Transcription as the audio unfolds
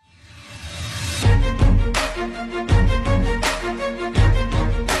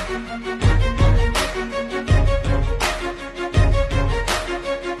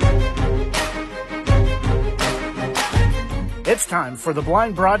time for the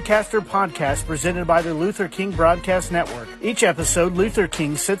Blind Broadcaster Podcast presented by the Luther King Broadcast Network. Each episode, Luther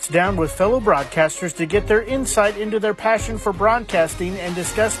King sits down with fellow broadcasters to get their insight into their passion for broadcasting and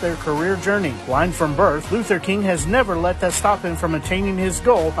discuss their career journey. Blind from birth, Luther King has never let that stop him from attaining his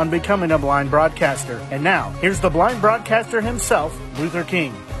goal on becoming a blind broadcaster. And now, here's the blind broadcaster himself, Luther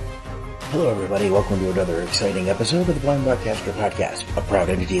King. Hello, everybody. Welcome to another exciting episode of the Blind Broadcaster Podcast, a proud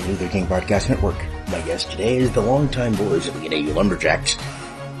entity of Luther King Broadcast Network. My guest today is the longtime voice of the NAU Lumberjacks,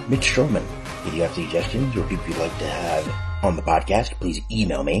 Mitch Strohman. If you have suggestions or people you'd like to have on the podcast, please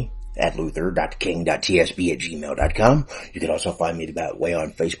email me at luther.king.tsb@gmail.com. You can also find me that way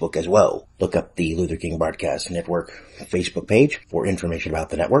on Facebook as well. Look up the Luther King Broadcast Network Facebook page for information about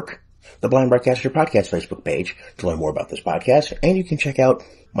the network, the Blind Broadcaster Podcast Facebook page to learn more about this podcast, and you can check out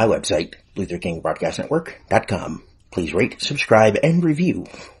my website, lutherkingbroadcastnetwork.com. Please rate, subscribe, and review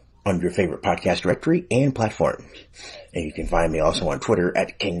on your favorite podcast directory and platform. And you can find me also on Twitter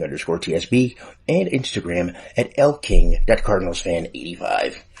at king_TSB and Instagram at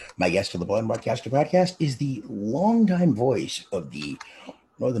lking.cardinalsfan85. My guest for the Blind Broadcaster Podcast is the longtime voice of the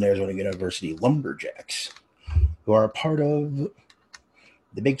Northern Arizona University Lumberjacks, who are a part of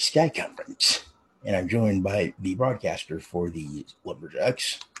the Big Sky Conference. And I'm joined by the broadcaster for the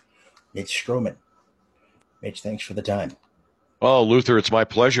Lumberjacks, Mitch Strohman. Mitch, thanks for the time. Oh, Luther, it's my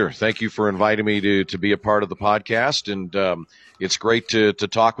pleasure. Thank you for inviting me to be a part of the podcast. And it's great to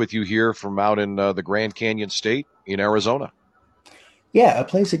talk with you here from out in the Grand Canyon State in Arizona. Yeah, a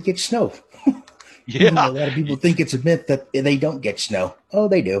place that gets snow. Yeah. A lot of people think it's a myth that they don't get snow. Oh,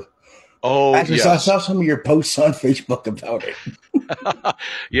 they do. Oh, actually, yes. I saw some of your posts on Facebook about it.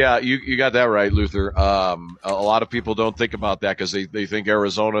 Yeah, you got that right, Luther. A lot of people don't think about that because they think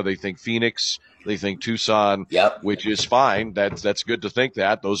Arizona, they think Phoenix, they think Tucson, yep, which is fine. That's good to think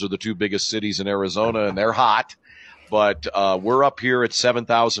that. Those are the two biggest cities in Arizona, and they're hot. But we're up here at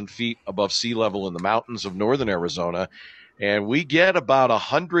 7,000 feet above sea level in the mountains of northern Arizona, and we get about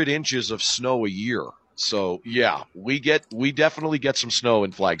 100 inches of snow a year. So, yeah, we definitely get some snow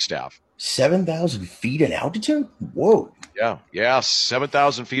in Flagstaff. 7,000 feet in altitude? Whoa. Yeah,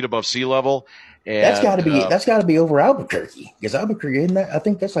 7,000 feet above sea level. And that's got to be over Albuquerque, because Albuquerque, isn't that? I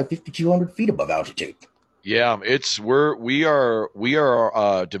think that's like 5,200 feet above altitude. Yeah, we are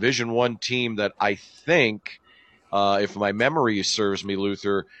a Division I team that I think, if my memory serves me,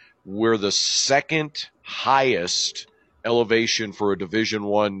 Luther, we're the second highest elevation for a Division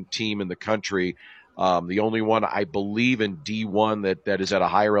I team in the country. The only one I believe in D1 that is at a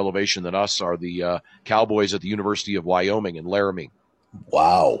higher elevation than us are the Cowboys at the University of Wyoming in Laramie.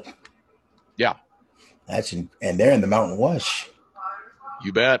 Wow. Yeah. And they're in the Mountain West.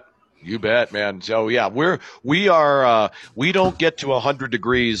 You bet, man. So yeah, we don't get to 100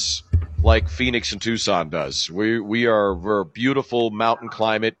 degrees like Phoenix and Tucson does. We're a beautiful mountain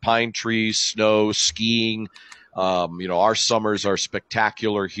climate, pine trees, snow, skiing. Our summers are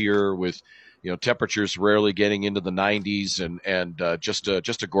spectacular here with, temperatures rarely getting into the 90s and just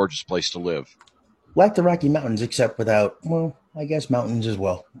a gorgeous place to live. Like the Rocky Mountains, except without, well, I guess mountains as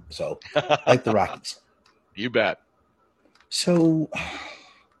well. So, like the Rockies. You bet. So,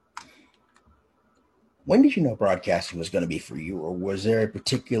 when did you know broadcasting was going to be for you? Or was there a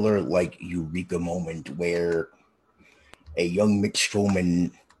particular, eureka moment where a young Mitch Strohman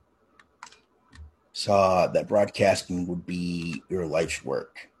saw that broadcasting would be your life's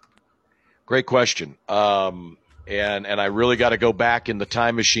work? Great question. And I really got to go back in the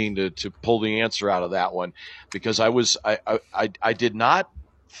time machine to pull the answer out of that one, because I did not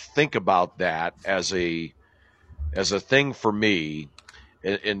think about that as a thing for me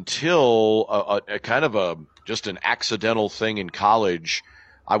until just an accidental thing in college.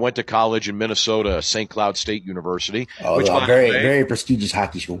 I went to college in Minnesota, St. Cloud State University, which is a very prestigious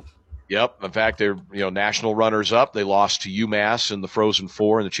hockey school. Yep. In fact, they're national runners up. They lost to UMass in the Frozen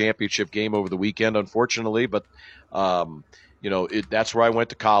Four in the championship game over the weekend, unfortunately. But that's where I went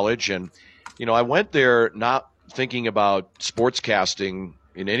to college, and I went there not thinking about sportscasting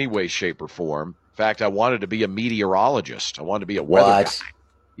in any way, shape, or form. In fact, I wanted to be a meteorologist. I wanted to be a weather guy.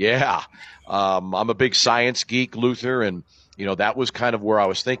 Yeah. I'm a big science geek, Luther, and that was kind of where I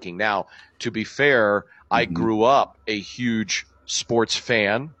was thinking. Now, to be fair, I grew up a huge sports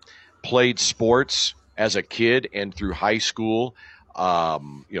fan. Played sports as a kid and through high school.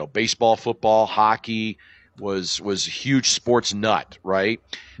 Baseball, football, hockey, was a huge sports nut, right?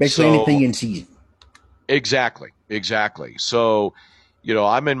 Basically anything in season. Exactly. So,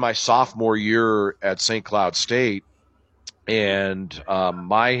 I'm in my sophomore year at St. Cloud State, and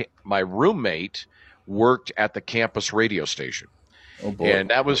my roommate worked at the campus radio station. Oh boy. And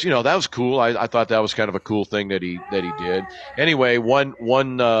that was, that was cool. I thought that was kind of a cool thing that he did. Anyway,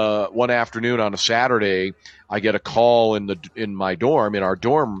 one afternoon on a Saturday, I get a call in our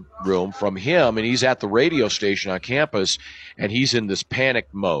dorm room from him, and he's at the radio station on campus, and he's in this panic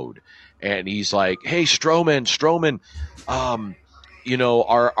mode, and he's like, "Hey, Strohman,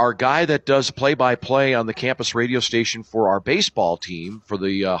 our guy that does play-by-play on the campus radio station for our baseball team, for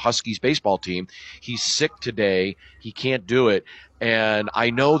the Huskies baseball team, he's sick today. He can't do it. And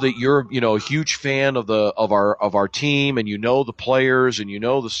I know that you're, a huge fan of our team, and the players, and the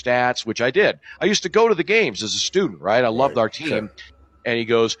stats," which I did. I used to go to the games as a student, right? I loved our team. Sure. And he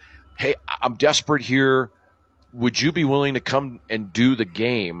goes, "Hey, I'm desperate here. Would you be willing to come and do the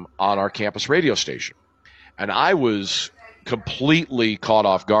game on our campus radio station?" And I was completely caught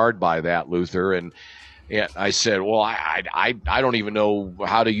off guard by that, Luther. And I said, "Well, I don't even know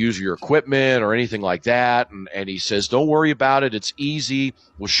how to use your equipment or anything like that." And he says, "Don't worry about it. It's easy.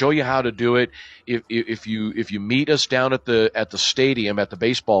 We'll show you how to do it. If you meet us down at the stadium, at the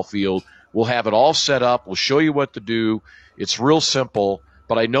baseball field, we'll have it all set up. We'll show you what to do. It's real simple,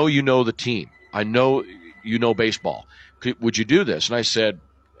 but I know you know the team. I know you know baseball. Would you do this?" And I said,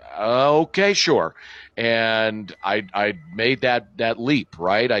 "Okay, sure." And I made that leap,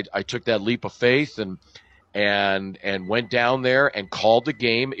 right? I took that leap of faith and went down there and called the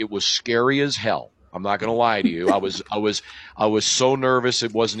game. It was scary as hell. I'm not going to lie to you. I was so nervous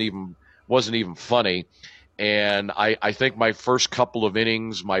it wasn't even funny. And I think my first couple of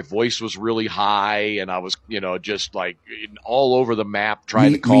innings, my voice was really high, and I was, just like all over the map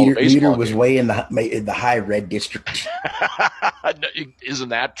trying to call a baseball Meter was game. Way in the high red district. Isn't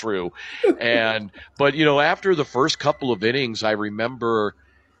that true? But after the first couple of innings, I remember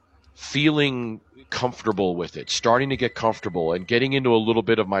feeling comfortable with it, starting to get comfortable and getting into a little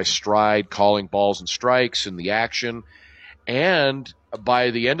bit of my stride, calling balls and strikes and the action. And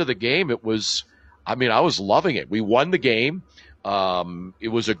by the end of the game, I was loving it. We won the game. It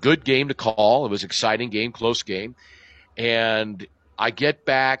was a good game to call. It was an exciting game, close game. And I get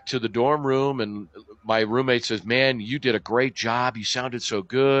back to the dorm room, and my roommate says, "Man, you did a great job. You sounded so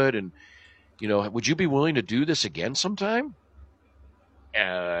good. And, would you be willing to do this again sometime?"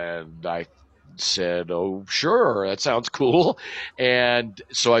 And I said, "Oh, sure. That sounds cool." And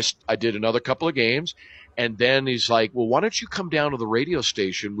so I did another couple of games. And then he's like, "Well, why don't you come down to the radio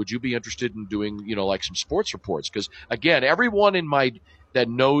station? Would you be interested in doing, like some sports reports?" Because, again, everyone that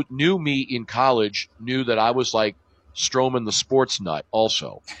knew me in college knew that I was like Strohman the sports nut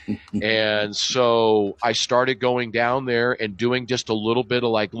also. And so I started going down there and doing just a little bit of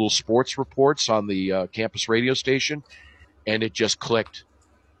like little sports reports on the campus radio station. And it just clicked.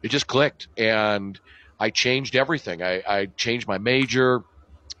 It just clicked. And I changed everything. I changed my major,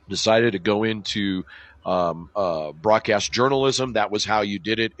 decided to go into broadcast journalism. That was how you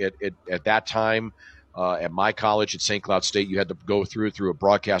did it at that time. At my college at St. Cloud State, you had to go through a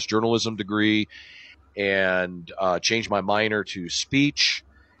broadcast journalism degree, and changed my minor to speech.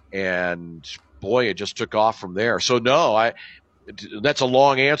 And boy, it just took off from there. So no, that's a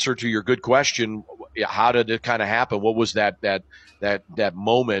long answer to your good question. How did it kind of happen? What was that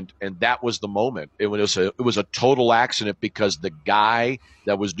moment? And that was the moment. It was a total accident, because the guy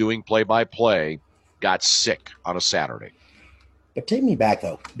that was doing play-by-play got sick on a Saturday. But take me back,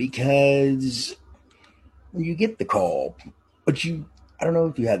 though, because when you get the call, I don't know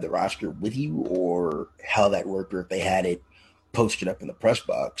if you had the roster with you or how that worked, or if they had it posted up in the press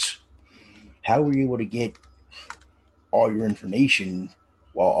box. How were you able to get all your information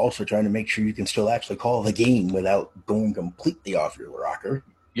while also trying to make sure you can still actually call the game without going completely off your rocker?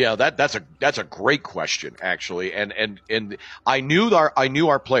 Yeah, that's a great question, actually. And I knew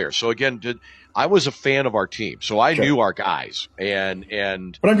our players. So again, I was a fan of our team, so I knew our guys. But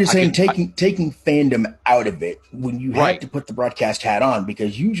I'm just saying, taking fandom out of it when you have to put the broadcast hat on,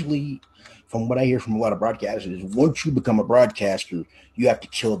 because usually, from what I hear from a lot of broadcasters, once you become a broadcaster, you have to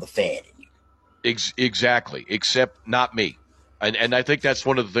kill the fan in you. Exactly, except not me. And I think that's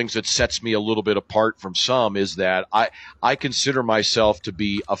one of the things that sets me a little bit apart from some, is that I consider myself to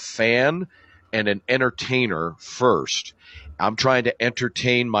be a fan and an entertainer first. I'm trying to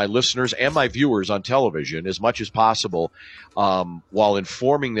entertain my listeners and my viewers on television as much as possible, while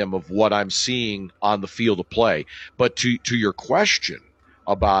informing them of what I'm seeing on the field of play. But to your question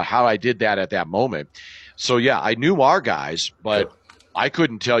about how I did that at that moment, so yeah, I knew our guys, but I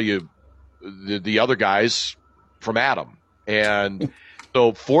couldn't tell you the other guys from Adam. And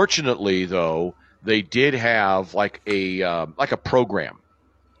so fortunately, though, they did have like a program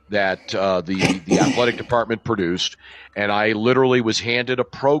that the athletic department produced, and I literally was handed a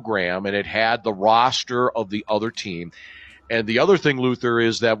program, and it had the roster of the other team. And the other thing, Luther,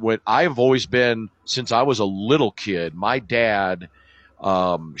 is that what I've always been, since I was a little kid, my dad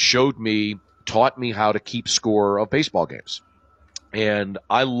taught me how to keep score of baseball games. And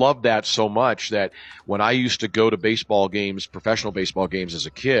I loved that so much that when I used to go to baseball games, professional baseball games as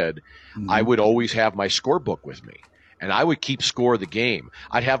a kid, I would always have my scorebook with me. And I would keep score of the game.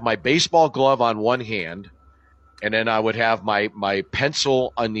 I'd have my baseball glove on one hand, and then I would have my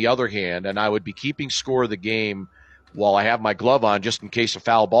pencil on the other hand, and I would be keeping score of the game while I have my glove on just in case a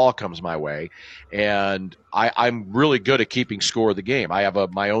foul ball comes my way. And I'm really good at keeping score of the game. I have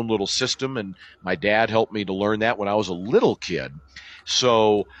my own little system, and my dad helped me to learn that when I was a little kid.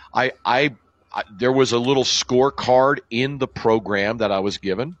 So there was a little scorecard in the program that I was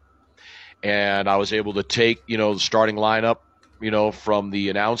given, and I was able to take, the starting lineup, from the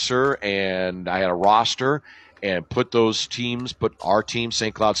announcer, and I had a roster and put our team,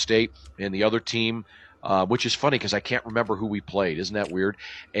 St. Cloud State, and the other team, which is funny because I can't remember who we played. Isn't that weird?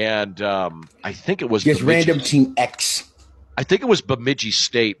 And I think it was just random team X. I think it was Bemidji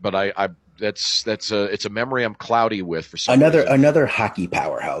State, but it's a memory I'm cloudy with for some reason. Another hockey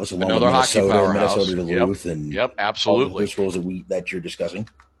powerhouse, along with Minnesota Duluth, and absolutely all the schools that you're discussing.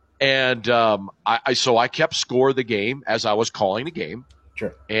 And so I kept score of the game as I was calling the game,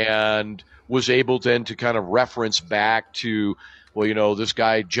 sure, and was able then to kind of reference back to, this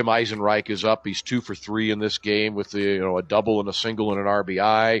guy Jim Eisenreich is up. He's 2 for 3 in this game with a double and a single and an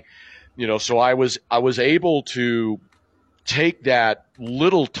RBI. So I was able to take that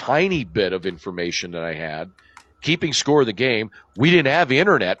little tiny bit of information that I had, keeping score of the game. We didn't have the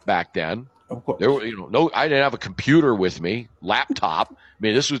internet back then. Of course. I didn't have a computer with me, laptop. I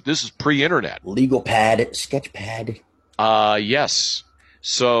mean, this is pre-internet. Legal pad, sketch pad. Yes.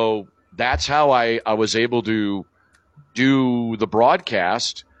 So that's how I was able to do the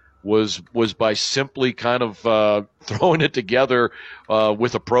broadcast was by simply kind of throwing it together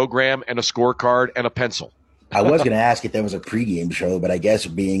with a program and a scorecard and a pencil. I was going to ask if there was a pregame show, but I guess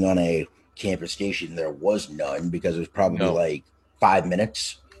being on a campus station, there was none because it was probably like 5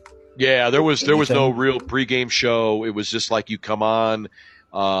 minutes. Yeah, there was no real pregame show. It was just like you come on,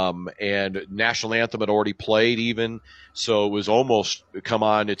 and national anthem had already played even, so it was almost come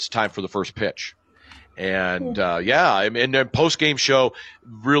on. It's time for the first pitch, and and then post-game show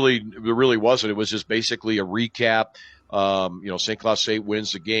really wasn't. It was just basically a recap. St. Cloud State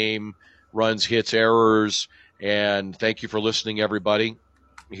wins the game, runs, hits, errors. And thank you for listening, everybody,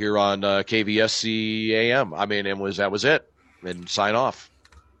 here on KVSC AM. That was it. And sign off.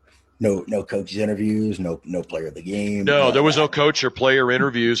 No coaches interviews, no player of the game. No, there was no coach or player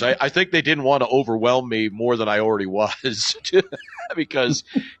interviews. I think they didn't want to overwhelm me more than I already was, because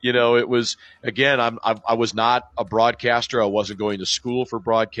it was, again, I was not a broadcaster. I wasn't going to school for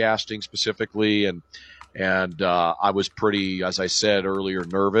broadcasting specifically, and I was pretty, as I said earlier,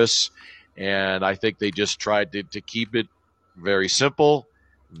 nervous. And I think they just tried to keep it very simple,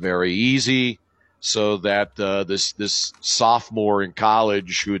 very easy, so that this sophomore in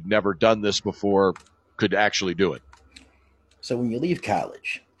college who had never done this before could actually do it. So when you leave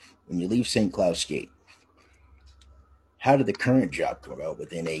college, when you leave St. Cloud State, how did the current job come about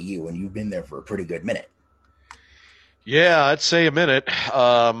with NAU when you've been there for a pretty good minute? Yeah, I'd say a minute.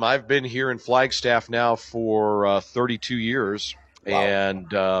 I've been here in Flagstaff now for 32 years. Wow.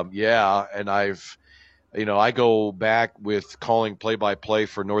 And and I go back with calling play-by-play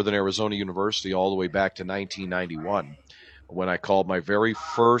for Northern Arizona University all the way back to 1991 when I called my very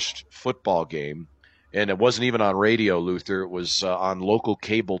first football game. And it wasn't even on radio, Luther. It was on local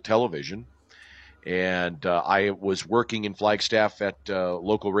cable television. And I was working in Flagstaff at a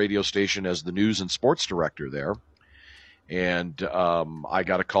local radio station as the news and sports director there. And I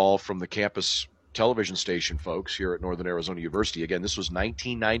got a call from the campus television station folks here at Northern Arizona University. Again, this was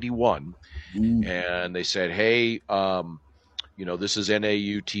 1991, and they said, "Hey, this is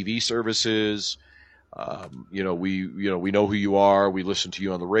NAU TV services. We know who you are. We listen to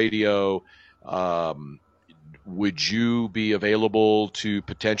you on the radio. Would you be available to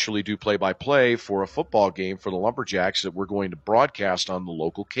potentially do play-by-play for a football game for the Lumberjacks that we're going to broadcast on the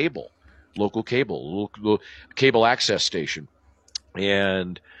local cable access station?"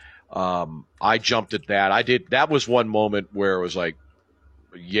 And I jumped at that. That was one moment where it was like,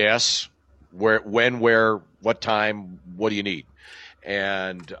 yes, where, what time, what do you need?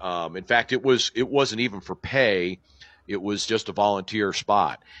 And in fact, it wasn't even for pay. It was just a volunteer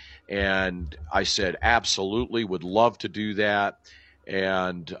spot. And I said, absolutely, would love to do that.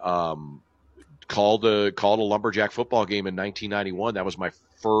 And called a Lumberjack football game in 1991. That was my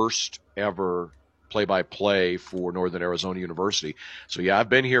first ever play-by-play for Northern Arizona University. So yeah, I've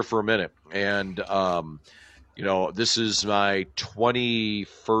been here for a minute, and This is my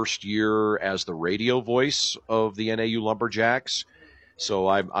 21st year as the radio voice of the NAU Lumberjacks. So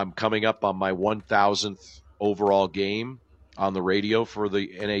I'm coming up on my 1,000th overall game on the radio for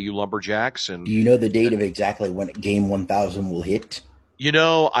the NAU Lumberjacks. And do you know the date of exactly when game 1,000 will hit?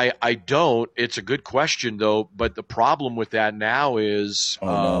 I don't. It's a good question though, but the problem with that now is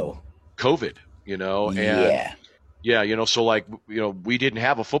COVID. We didn't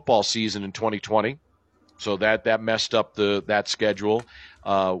have a football season in 2020. So that messed up that schedule.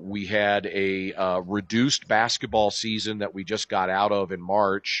 We had a reduced basketball season that we just got out of in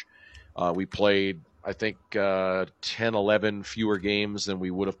March. We played, I think, 10, 11 fewer games than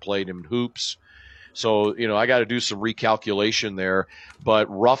we would have played in hoops. So, I got to do some recalculation there. But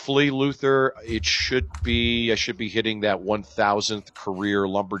roughly, Luther, I should be hitting that 1,000th career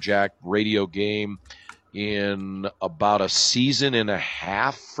Lumberjack radio game in about a season and a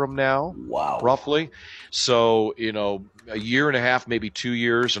half from now. Wow. Roughly. So, a year and a half, maybe 2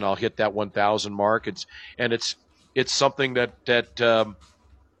 years, and I'll hit that 1,000 mark. It's something that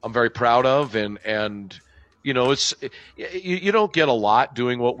I'm very proud of, and you don't get a lot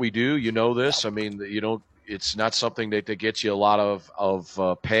doing what we do. You know this. I mean, it's not something that gets you a lot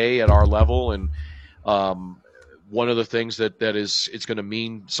of pay at our level, and one of the things that it's going to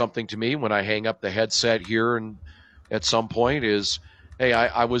mean something to me when I hang up the headset here and at some point is, hey,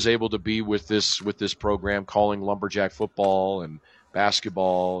 I was able to be with this program calling Lumberjack football and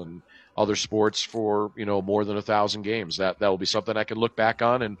basketball and other sports for more than 1,000 games. That will be something I can look back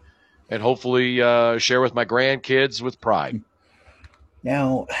on and hopefully share with my grandkids with pride.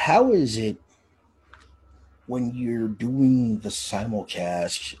 Now, how is it when you're doing the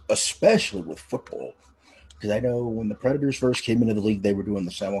simulcast, especially with football? Because I know when the Predators first came into the league, they were doing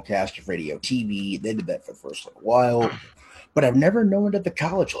the simulcast of radio TV. They did that for the first little while. But I've never known it at the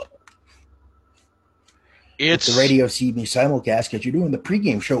college level. It's the radio TV simulcast because you're doing the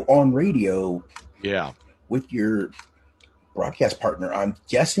pregame show on radio. Yeah. With your broadcast partner, I'm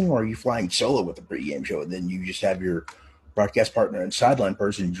guessing, or are you flying solo with the pregame show, and then you just have your broadcast partner and sideline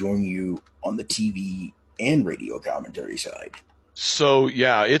person join you on the TV and radio commentary side? So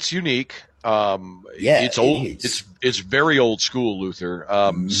yeah, it's unique. It's old. It's very old school, Luther.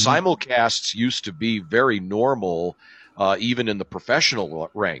 Simulcasts used to be very normal, even in the professional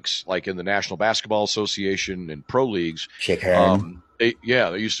ranks, like in the National Basketball Association and pro leagues. They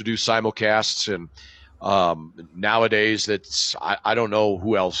used to do simulcasts, and nowadays I don't know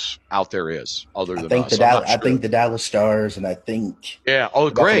who else out there is other than us. I think the Dallas Stars, and I think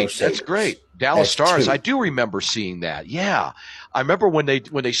great, that's great. Dallas Stars, I do remember seeing that. Yeah, I remember when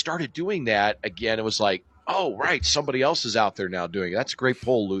they started doing that again. It was like, oh right, somebody else is out there now doing it. That's a great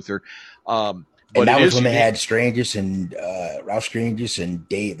poll, Luther. And that was when they had Strangis and Ralph Strangis and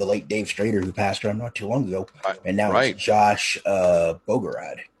the late Dave Strader, who passed on not too long ago, and now it's Josh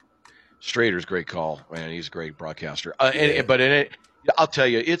Bogorad. Strader's great call, man. He's a great broadcaster. I'll tell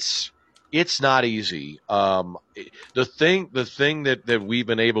you, it's not easy. The thing that we've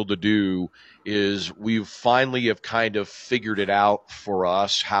been able to do is we finally have kind of figured it out for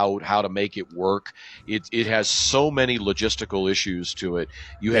us how to make it work. It has so many logistical issues to it.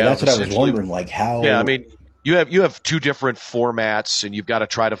 That's what I was wondering, like how. Yeah, I mean, you have two different formats, and you've got to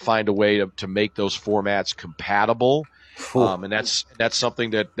try to find a way to make those formats compatible. And that's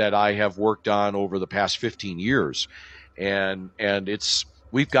something that I have worked on over the past 15 years, and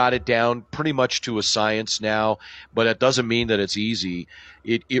we've got it down pretty much to a science now, but it doesn't mean that it's easy.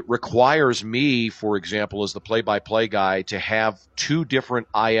 It requires me, for example, as the play-by-play guy, to have two different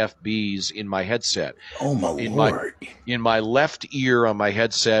IFBs in my headset. Oh my Lord. In my left ear on my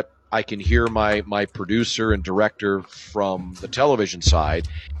headset, I can hear my producer and director from the television side,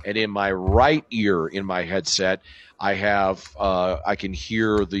 and in my right ear in my headset, I can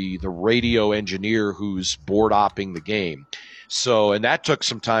hear the radio engineer who's board opping the game. So, and that took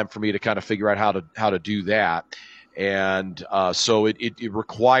some time for me to kind of figure out how to do that. And so it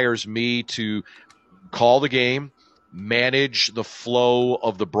requires me to call the game, manage the flow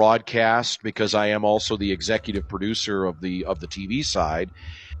of the broadcast, because I am also the executive producer of the TV side,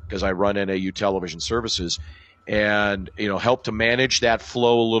 because I run NAU Television Services, and help to manage that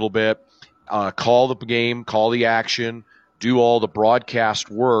flow a little bit, call the game, call the action, do all the broadcast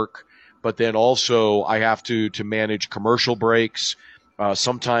work. But then also I have to manage commercial breaks.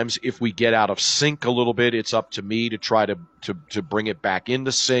 Sometimes if we get out of sync a little bit, it's up to me to try to bring it back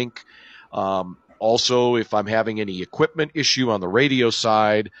into sync. Also, if I'm having any equipment issue on the radio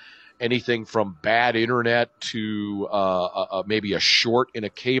side, anything from bad internet to maybe a short in a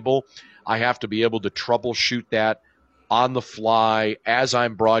cable, I have to be able to troubleshoot that on the fly as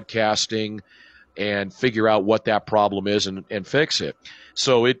I'm broadcasting. and figure out what that problem is and fix it.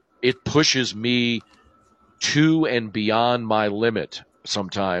 So it pushes me to and beyond my limit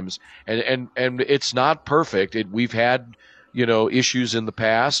sometimes. And it's not perfect. We've had, issues in the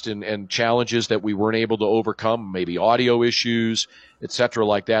past and challenges that we weren't able to overcome, maybe audio issues, et cetera,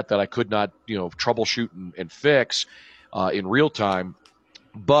 like that I could not, troubleshoot and fix in real time.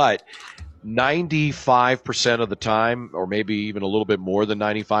 But 95% of the time, or maybe even a little bit more than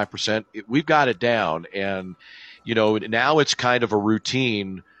 95%, we've got it down. And, now it's kind of a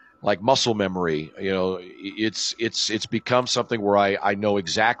routine, like muscle memory. It's become something where I know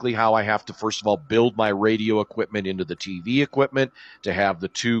exactly how I have to, first of all, build my radio equipment into the TV equipment to have the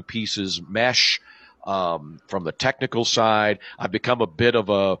two pieces mesh. From the technical side, I've become a bit of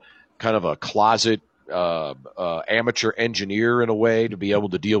a kind of a closet amateur engineer in a way to be able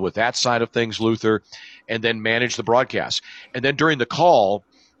to deal with that side of things, Luther, and then manage the broadcast. And then during the call,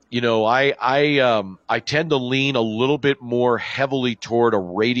 I tend to lean a little bit more heavily toward a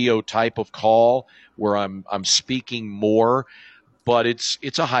radio type of call where I'm speaking more, but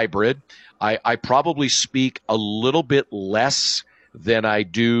it's a hybrid. I probably speak a little bit less than I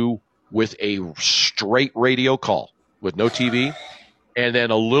do with a straight radio call with no TV, and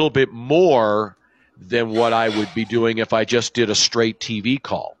then a little bit more than what I would be doing if I just did a straight TV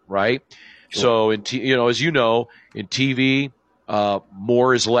call, right? Sure. So, as you know, in TV,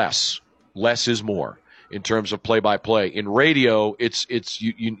 more is less. Less is more in terms of play-by-play. In radio, it's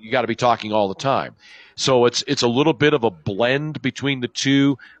you got to be talking all the time. So it's a little bit of a blend between the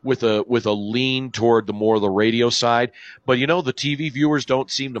two with a lean toward the more the radio side. But the TV viewers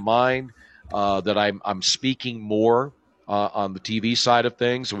don't seem to mind that I'm speaking more on the TV side of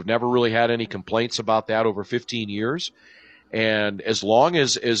things. We've never really had any complaints about that over 15 years. And as long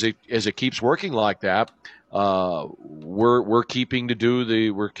as it keeps working like that, we're continuing to do the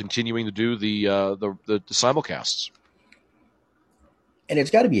simulcasts. And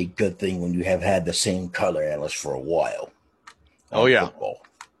it's got to be a good thing when you have had the same color analyst for a while. Oh yeah. Football.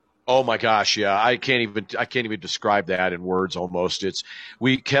 Oh my gosh, yeah. I can't even describe that in words almost.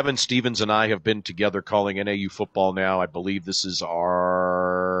 Kevin Stevens and I have been together calling NAU football now. I believe this is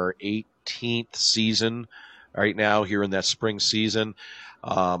our 18th season right now here in that spring season.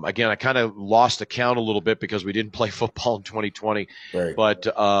 Again, I kind of lost the count a little bit because we didn't play football in 2020. Right. But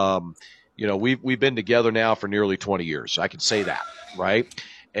we've been together now for nearly 20 years. I can say that, right?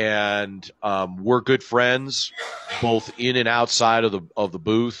 And we're good friends, both in and outside of the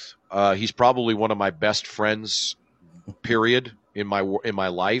booth. He's probably one of my best friends, period, in my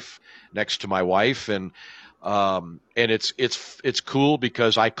life, next to my wife, and it's cool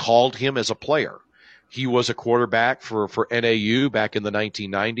because I called him as a player. He was a quarterback for NAU back in the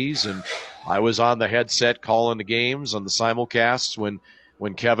 1990s, and I was on the headset calling the games on the simulcasts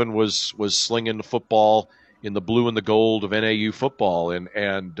when Kevin was slinging the football in the blue and the gold of NAU football.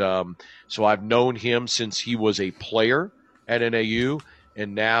 And so I've known him since he was a player at NAU,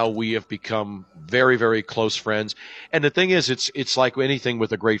 and now we have become very, very close friends. And the thing is, it's like anything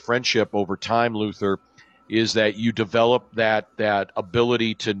with a great friendship over time, Luther, is that you develop that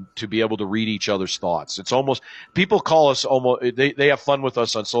ability to be able to read each other's thoughts. It's almost, people call us almost, they have fun with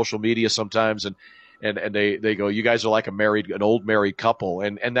us on social media sometimes, and they go, you guys are like an old married couple.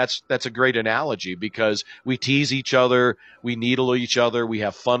 And that's a great analogy because we tease each other, we needle each other, we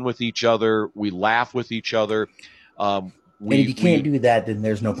have fun with each other, we laugh with each other. And if you can't do that, then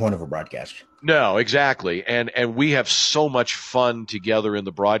there's no point of a broadcast. No, exactly. And we have so much fun together in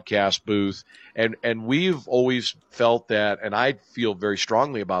the broadcast booth. And we've always felt that, and I feel very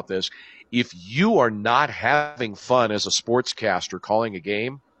strongly about this, if you are not having fun as a sportscaster calling a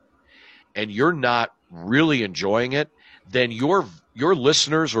game, and you're not really enjoying it, then your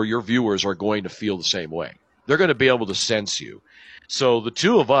listeners or your viewers are going to feel the same way. They're going to be able to sense you. So the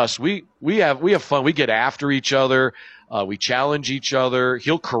two of us, we have fun. We get after each other. We challenge each other.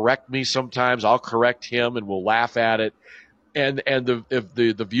 He'll correct me sometimes. I'll correct him, and we'll laugh at it. And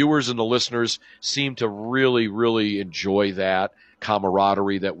the viewers and the listeners seem to really, really enjoy that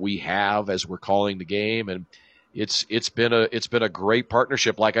camaraderie that we have as we're calling the game. And it's been a great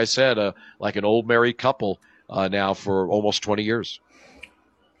partnership. Like I said, like an old married couple now for almost 20 years.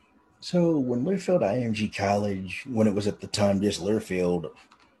 So when Learfield IMG College, when it was at the time just Learfield,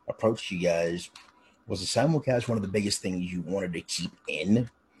 approached you guys, was the simulcast one of the biggest things you wanted to keep in,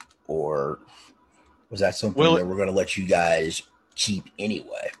 or was that something that we're going to let you guys keep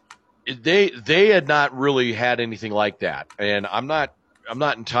anyway? They had not really had anything like that, and I'm not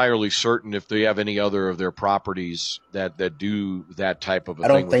not entirely certain if they have any other of their properties that do that type of a I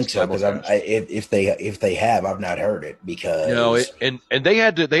thing. don't think so, because if they have, I've not heard it, because and they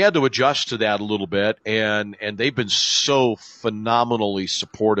had to adjust to that a little bit, and they've been so phenomenally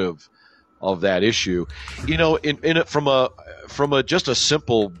supportive of that issue. From a just a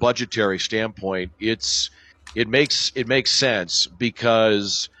simple budgetary standpoint, it makes sense,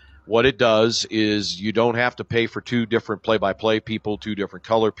 because what it does is you don't have to pay for two different play-by-play people, two different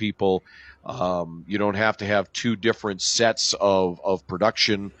color people. You don't have to have two different sets of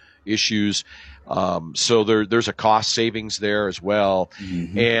production issues. So there's a cost savings there as well.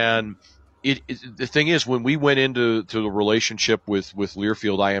 Mm-hmm. And the thing is, when we went into the relationship with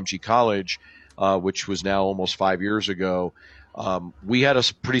Learfield IMG College, which was now almost 5 years ago, we had a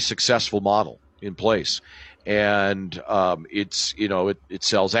pretty successful model in place. And it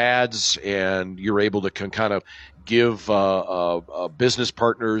sells ads, and you're able to kind of give business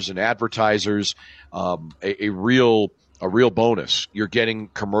partners and advertisers a real bonus. You're getting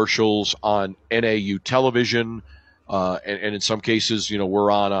commercials on NAU television, and in some cases,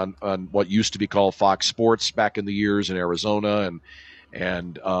 we're on what used to be called Fox Sports back in the years in Arizona,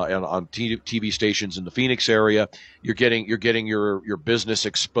 and on TV stations in the Phoenix area. You're getting your business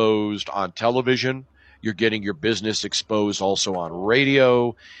exposed on television. You're getting your business exposed also on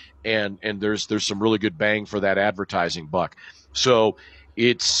radio, and there's some really good bang for that advertising buck. So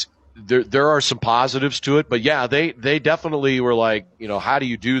there are some positives to it, but yeah, they definitely were like, how do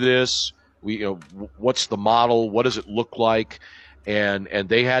you do this? What's the model? What does it look like? And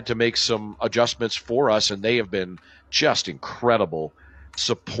they had to make some adjustments for us, and they have been just incredible,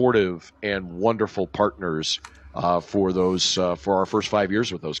 supportive, and wonderful partners for our first 5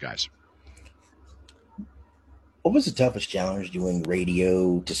 years with those guys. What was the toughest challenge doing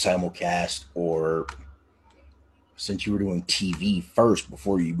radio to simulcast, or since you were doing TV first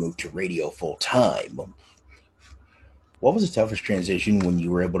before you moved to radio full time? What was the toughest transition when you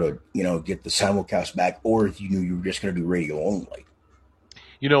were able to, get the simulcast back, or if you knew you were just going to do radio only?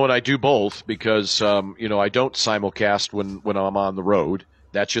 And I do both, because I don't simulcast when I'm on the road.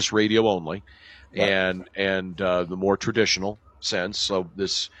 That's just radio only, right. and the more traditional sense. So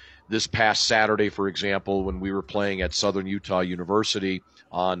this past Saturday, for example, when we were playing at Southern Utah University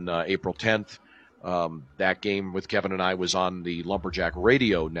on April 10th, that game with Kevin and I was on the Lumberjack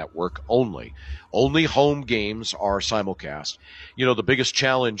radio network only. Only home games are simulcast. The biggest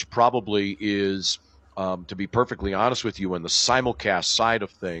challenge probably is, to be perfectly honest with you, on the simulcast side of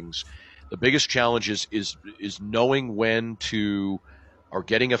things, the biggest challenge is knowing when to, or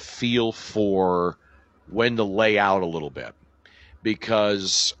getting a feel for when to lay out a little bit,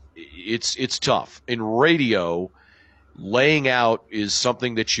 because it's tough. In radio, laying out is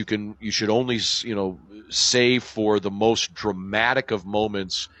something that you should only save for the most dramatic of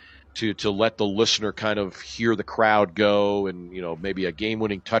moments, to let the listener kind of hear the crowd go, and maybe a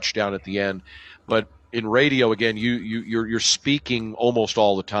game-winning touchdown at the end. But in radio, again, you're speaking almost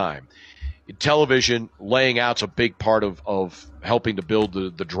all the time. In television, laying out's a big part of helping to build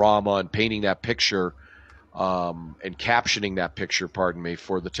the drama and painting that picture, and captioning that picture,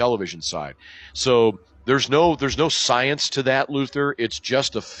 for the television side. So there's no science to that, Luther. It's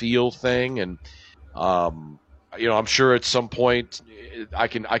just a feel thing, and I'm sure at some point I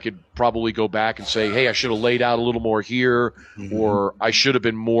could probably go back and say, hey, I should have laid out a little more here, mm-hmm. or I should have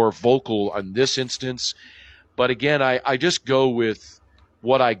been more vocal on this instance. But again, I just go with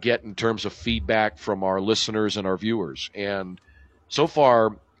what I get in terms of feedback from our listeners and our viewers, and so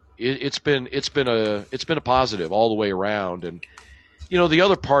far it's been a positive all the way around. And the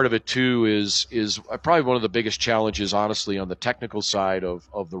other part of it too is probably one of the biggest challenges, honestly, on the technical side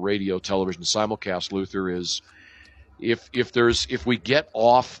of the radio television simulcast, Luther, is if we get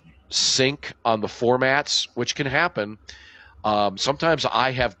off sync on the formats, which can happen. Sometimes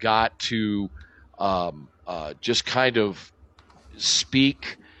I have got to just kind of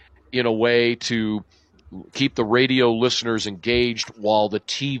speak in a way to keep the radio listeners engaged while the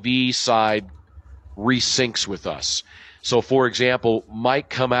TV side resyncs with us. So, for example, might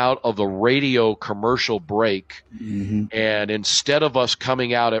come out of the radio commercial break, mm-hmm. and instead of us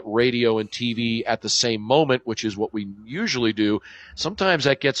coming out at radio and TV at the same moment, which is what we usually do, sometimes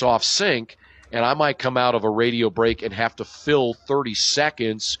that gets off sync, and I might come out of a radio break and have to fill 30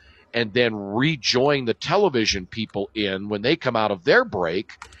 seconds and then rejoin the television people in when they come out of their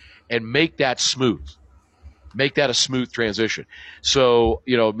break, and make that smooth. Make that a smooth transition. So,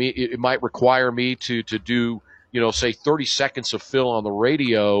 it might require me to do, say 30 seconds of fill on the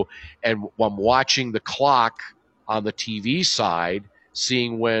radio, and I'm watching the clock on the TV side,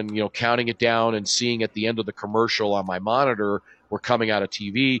 seeing when, counting it down, and seeing at the end of the commercial on my monitor we're coming out of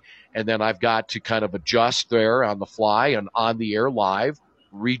TV, and then I've got to kind of adjust there on the fly and on the air live,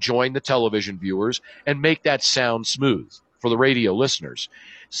 rejoin the television viewers, and make that sound smooth for the radio listeners.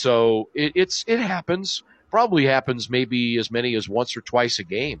 So it happens. Probably happens maybe as many as once or twice a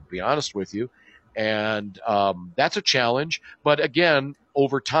game, to be honest with you. And that's a challenge. But again,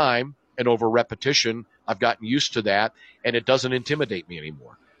 over time and over repetition, I've gotten used to that, and it doesn't intimidate me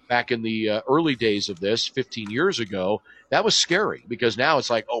anymore. Back in the early days of this, 15 years ago, that was scary because now it's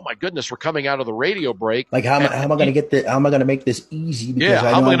like, oh my goodness, we're coming out of the radio break. Like, how am I going to how am I going to make this easy? Because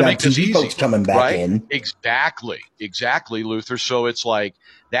I know I've got TV folks coming back in. Exactly, Luther. So it's like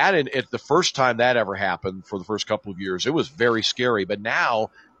that. And the first time that ever happened for the first couple of years, it was very scary. But now,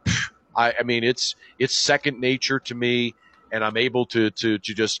 I mean, it's second nature to me. And I'm able to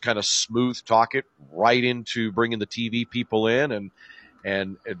just kind of smooth talk it right into bringing the TV people in,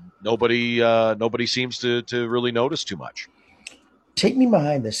 and nobody seems to really notice too much. Take me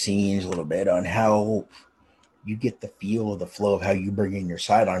behind the scenes a little bit on how you get the feel of the flow of how you bring in your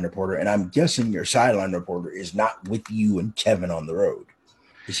sideline reporter. And I'm guessing your sideline reporter is not with you and Kevin on the road.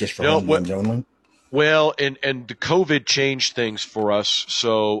 It's just for home games only. Well, and the COVID changed things for us.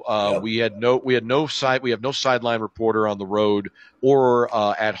 So we have no sideline reporter on the road or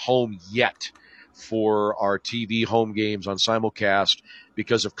at home yet for our TV home games on simulcast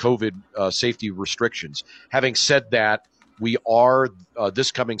because of COVID safety restrictions. Having said that, we are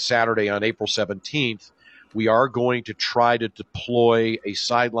this coming Saturday on April 17th. We are going to try to deploy a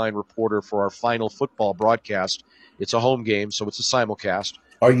sideline reporter for our final football broadcast. It's a home game, so it's a simulcast.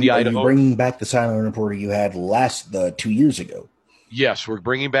 Are you bringing back the sideline reporter you had 2 years ago? Yes, we're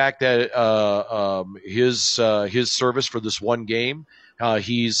bringing back that his service for this one game.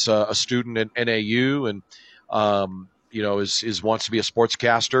 He's a student at NAU and wants to be a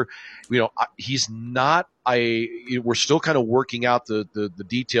sportscaster. He's not. We're still kind of working out the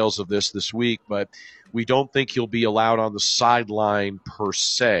details of this week, but we don't think he'll be allowed on the sideline per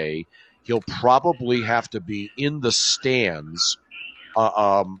se. He'll probably have to be in the stands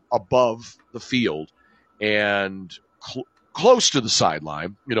above the field and close to the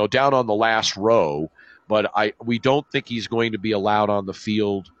sideline, down on the last row. But we don't think he's going to be allowed on the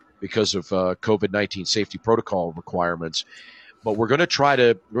field because of COVID-19 safety protocol requirements. But we're going to try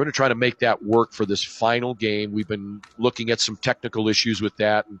to make that work for this final game. We've been looking at some technical issues with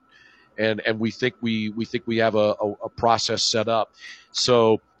that, and we think we have a process set up.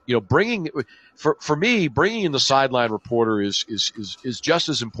 So bringing in the sideline reporter is just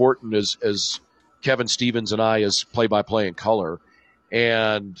as important as Kevin Stevens and I as play-by-play in color.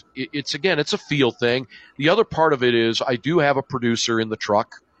 And it's a feel thing. The other part of it is I do have a producer in the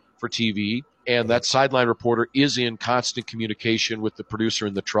truck for TV, and that sideline reporter is in constant communication with the producer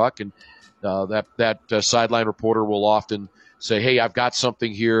in the truck. And that sideline reporter will often say, "Hey, I've got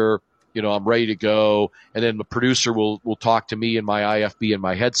something here. I'm ready to go." And then the producer will talk to me in my IFB in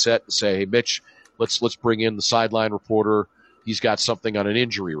my headset and say, "Hey, Mitch, let's bring in the sideline reporter. He's got something on an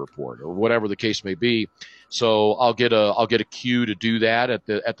injury report," or whatever the case may be. So I'll get a cue to do that at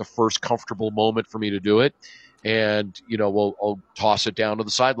the first comfortable moment for me to do it. And, I'll toss it down to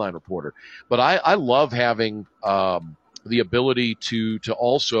the sideline reporter. But I love having the ability to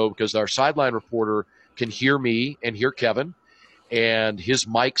also, because our sideline reporter can hear me and hear Kevin, and his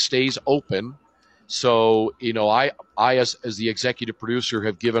mic stays open. So, I as the executive producer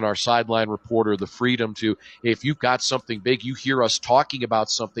have given our sideline reporter the freedom to, if you've got something big, you hear us talking about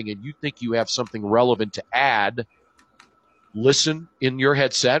something and you think you have something relevant to add, listen in your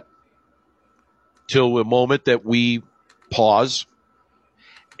headset till the moment that we pause.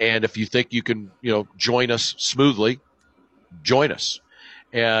 And if you think you can, join us smoothly, join us.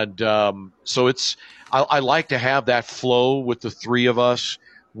 And so I like to have that flow with the three of us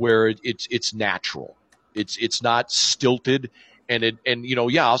where it's natural. It's not stilted. And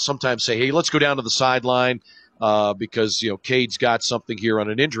I'll sometimes say, "Hey, let's go down to the sideline because, Cade's got something here on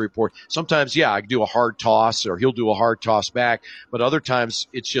an injury report." Sometimes, I do a hard toss or he'll do a hard toss back. But other times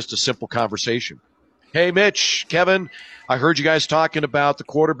it's just a simple conversation. "Hey, Mitch, Kevin, I heard you guys talking about the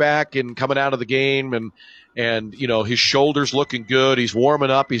quarterback and coming out of the game and his shoulder's looking good. He's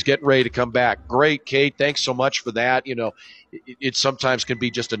warming up. He's getting ready to come back." "Great, Kate. Thanks so much for that." It sometimes can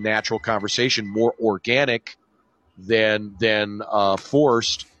be just a natural conversation, more organic than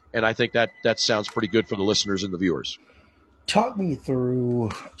forced. And I think that sounds pretty good for the listeners and the viewers. Talk me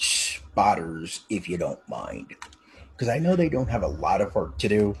through spotters, if you don't mind, because I know they don't have a lot of work to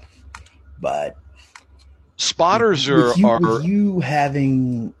do, but spotters with you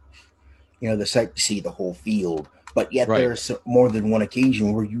having the sight to see the whole field, but yet There's more than one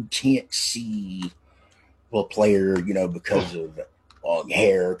occasion where you can't see a player, because of long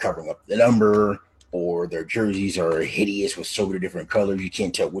hair covering up the number, or their jerseys are hideous with so many different colors, you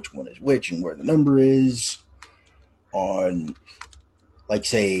can't tell which one is which and where the number is. On, like,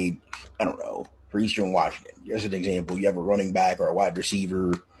 say, I don't know, for Eastern Washington, just an example, you have a running back or a wide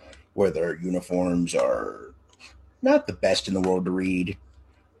receiver where their uniforms are not the best in the world to read,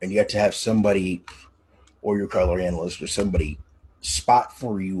 and you have to have somebody, or your color analyst or somebody, spot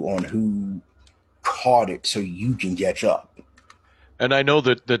for you on who caught it so you can catch up. And I know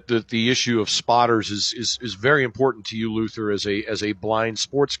that the issue of spotters is very important to you, Luther, as a blind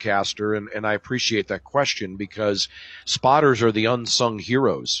sportscaster, and I appreciate that question, because spotters are the unsung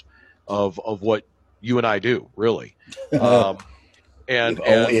heroes of what you and I do, really.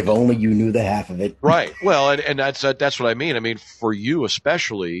 If only you knew the half of it. Right. Well, and that's what I mean. I mean, for you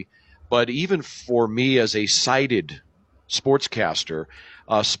especially, but even for me as a sighted sportscaster,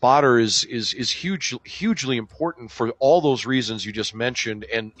 spotter is hugely important for all those reasons you just mentioned,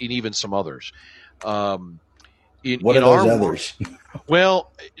 and even some others. What are those others?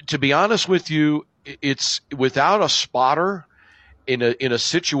 Well, to be honest with you, it's without a spotter in a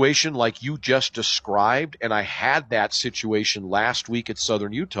situation like you just described, and I had that situation last week at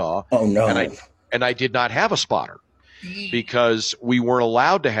Southern Utah. Oh no! And I did not have a spotter because we weren't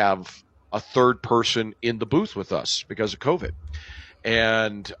allowed to have a third person in the booth with us because of COVID.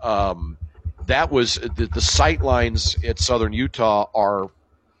 And that was the sight lines at Southern Utah are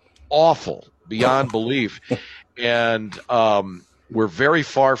awful beyond belief. And we're very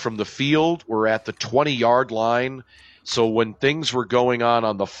far from the field. We're at the 20-yard line. So when things were going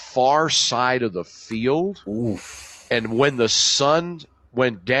on the far side of the field, oof, and when the sun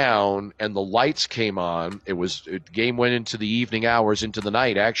went down and the lights came on, the game went into the evening hours, into the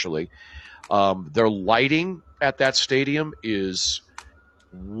night actually. Their lighting at that stadium is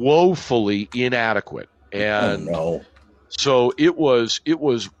woefully inadequate, and so it was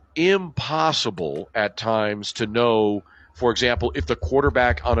impossible at times to know, for example, if the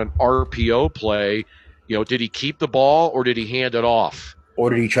quarterback on an RPO play, did he keep the ball or did he hand it off, or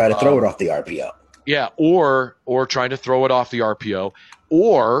did he try to throw it off the RPO? Yeah, or trying to throw it off the RPO,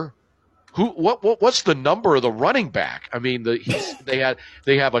 or what's the number of the running back? I mean,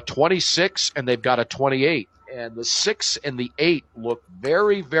 they have a 26 and they've got a 28, and the 6 and the 8 look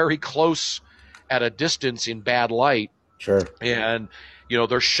very, very close at a distance in bad light. Sure. And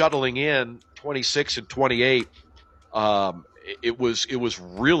they're shuttling in 26 and 28. It was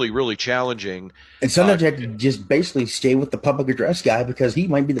really, really challenging. And sometimes you have to just basically stay with the public address guy, because he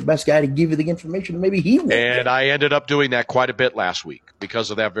might be the best guy to give you the information, and maybe he won't. And I ended up doing that quite a bit last week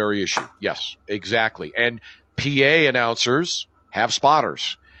because of that very issue. Yes, exactly. And PA announcers have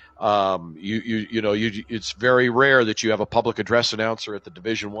spotters. It's very rare that you have a public address announcer at the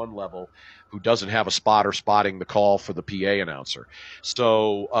Division I level who doesn't have a spotter spotting the call for the PA announcer.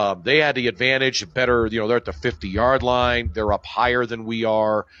 So they had the advantage of better, they're at the 50-yard line. They're up higher than we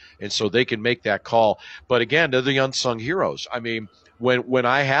are, and so they can make that call. But again, they're the unsung heroes. I mean, when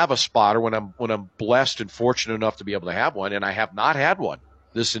I have a spotter, when I'm blessed and fortunate enough to be able to have one, and I have not had one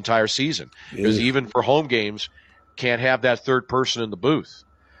this entire season, because even for home games, can't have that third person in the booth.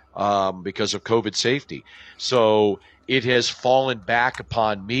 Because of COVID safety. So it has fallen back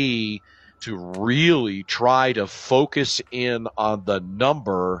upon me to really try to focus in on the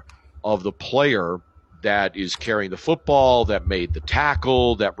number of the player that is carrying the football, that made the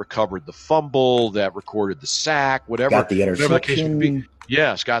tackle, that recovered the fumble, that recorded the sack, whatever. Got the interception.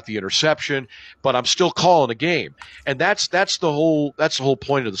 Yes, got the interception, but I'm still calling a game. And that's the whole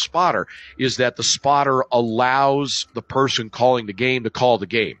point of the spotter, is that the spotter allows the person calling the game to call the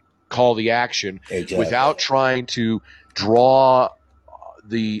game, call the action, exactly, without trying to draw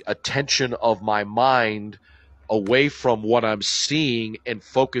the attention of my mind away from what I'm seeing and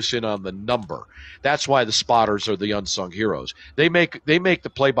focus in on the number. That's why the spotters are the unsung heroes. They make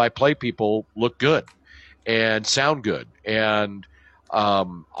the play-by-play people look good and sound good. And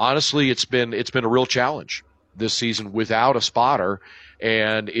honestly, it's been a real challenge this season without a spotter,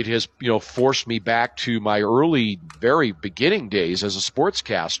 and it has forced me back to my early, very beginning days as a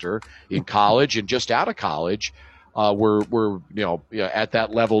sportscaster in college and just out of college. We're at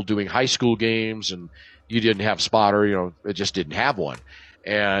that level doing high school games, and you didn't have spotter, it just didn't have one.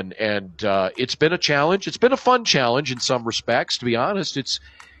 And it's been a challenge. It's been a fun challenge in some respects, to be honest. It's,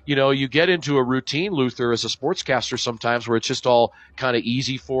 you get into a routine, Luther, as a sportscaster sometimes, where it's just all kind of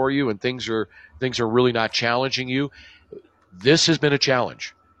easy for you and things are really not challenging you. This has been a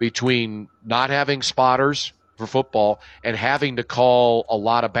challenge between not having spotters for football and having to call a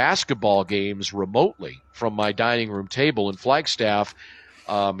lot of basketball games remotely from my dining room table in Flagstaff.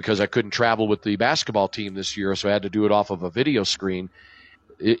 because I couldn't travel with the basketball team this year, so I had to do it off of a video screen.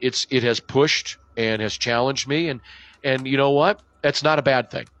 It has pushed and has challenged me, and you know what? That's not a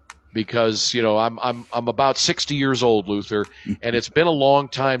bad thing, because I'm about 60 years old, Luther, and it's been a long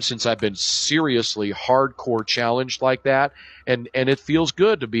time since I've been seriously hardcore challenged like that, and it feels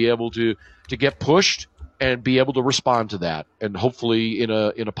good to be able to get pushed and be able to respond to that, and hopefully in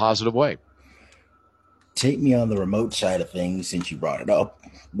a positive way. Take me on the remote side of things, since you brought it up,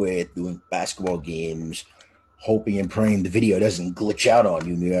 with doing basketball games, hoping and praying the video doesn't glitch out on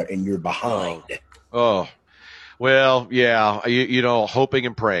you and you're behind. Oh, well, yeah, hoping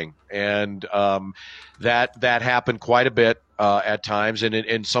and praying, and that happened quite a bit at times,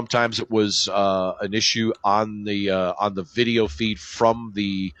 and sometimes it was an issue on the video feed from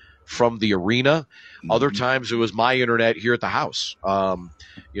the arena. Other times it was my internet here at the house.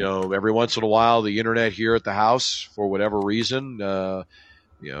 Every once in a while, the internet here at the house, for whatever reason,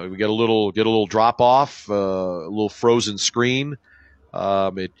 we get a little drop off, a little frozen screen.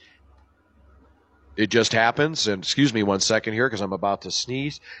 It just happens. And excuse me one second here, because I'm about to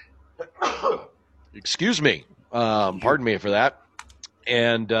sneeze. Excuse me. Pardon me for that.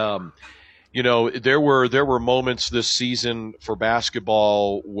 And there were moments this season for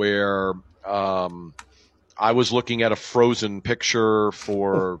basketball where I was looking at a frozen picture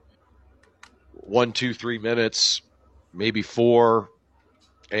for 1, 2, 3 minutes, maybe 4,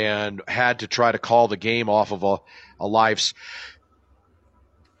 and had to try to call the game off of a live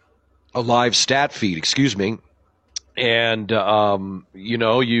stat feed, excuse me. And okay,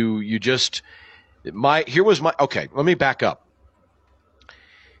 let me back up.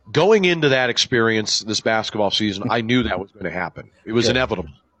 Going into that experience this basketball season, I knew that was going to happen. It was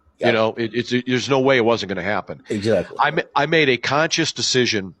inevitable. Yep. There's no way it wasn't going to happen. Exactly. I made a conscious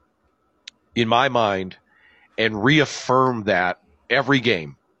decision in my mind and reaffirmed that every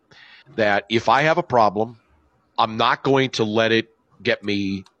game, that if I have a problem, I'm not going to let it get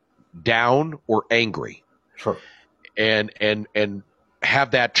me down or angry. Sure. And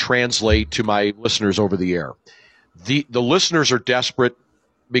have that translate to my listeners over the air. The listeners are desperate,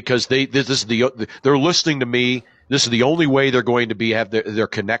 because they're listening to me. This is the only way they're going to have their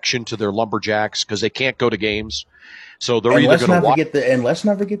connection to their Lumberjacks, because they can't go to games. So they're either going to watch. And let's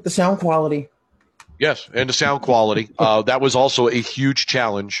not forget the sound quality. Yes, and the sound quality. That was also a huge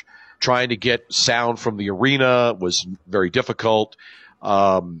challenge. Trying to get sound from the arena was very difficult.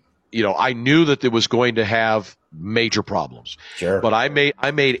 I knew that it was going to have major problems. Sure. But I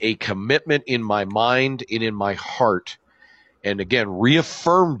made a commitment in my mind and in my heart, and again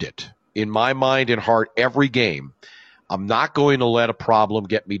reaffirmed it in my mind and heart every game. I'm not going to let a problem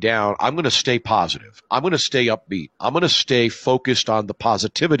get me down. I'm going to stay positive. I'm going to stay upbeat. I'm going to stay focused on the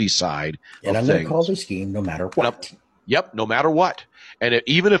positivity side and of I'm things. going to call the scheme no matter what. Yep, no matter what. And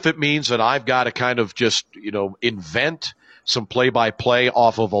even if it means that I've got to kind of just, invent some play-by-play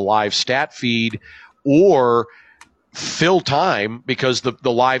off of a live stat feed, or fill time because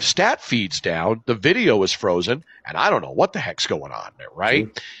the live stat feed's down, the video is frozen, and I don't know what the heck's going on there, right?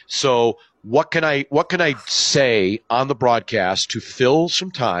 Mm-hmm. So what can I say on the broadcast to fill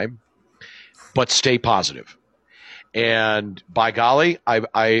some time but stay positive? And by golly,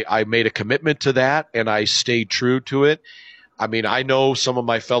 I made a commitment to that, and I stayed true to it. I mean, I know some of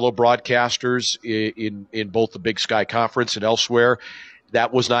my fellow broadcasters in both the Big Sky Conference and elsewhere,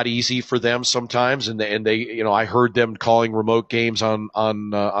 that was not easy for them sometimes, and they I heard them calling remote games on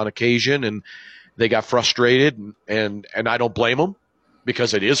occasion, and they got frustrated, and I don't blame them,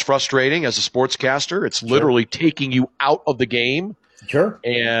 because it is frustrating as a sportscaster. It's literally taking you out of the game,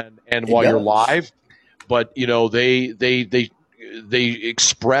 and while you're live, but they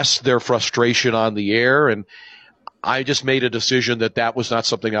express their frustration on the air, and I just made a decision that was not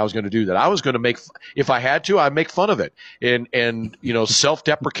something I was going to do, that I was going to if I had to, I'd make fun of it. And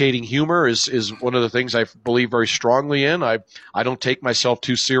self-deprecating humor is one of the things I believe very strongly in. I don't take myself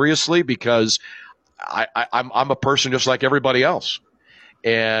too seriously, because I'm a person just like everybody else.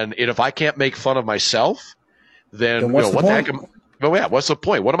 And if I can't make fun of myself, then what the heck what's the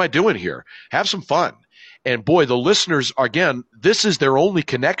point? What am I doing here? Have some fun. And boy, the listeners, again, this is their only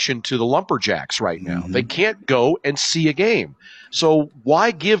connection to the Lumberjacks right now. Mm-hmm. They can't go and see a game. So why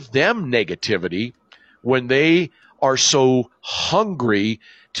give them negativity when they are so hungry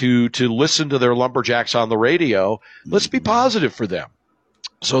to listen to their Lumberjacks on the radio? Let's be positive for them.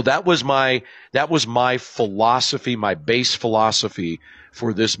 So that was my philosophy, my base philosophy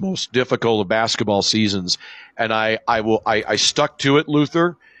for this most difficult of basketball seasons. And I stuck to it,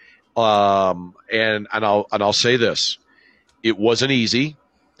 Luther. And I'll say this: it wasn't easy,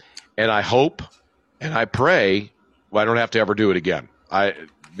 and I hope and I pray I don't have to ever do it again.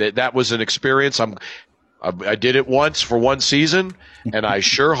 That was an experience. I did it once for one season, and I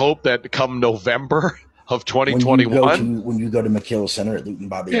sure hope that come November of 2021, when you go to McHale Center at Luton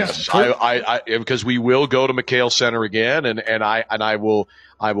Bobby. Yes, I because we will go to McHale Center again, and I will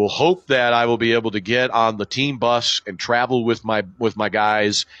hope that I will be able to get on the team bus and travel with my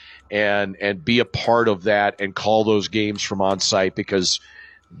guys and be a part of that and call those games from on site, because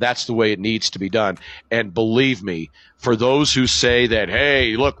that's the way it needs to be done. And believe me, for those who say that,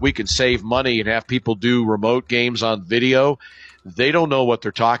 hey, look, we can save money and have people do remote games on video, they don't know what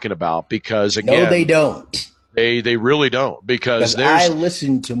they're talking about, because again, no, they don't. They really don't, because I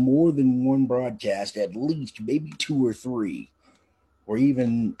listen to more than one broadcast, at least maybe 2 or 3, or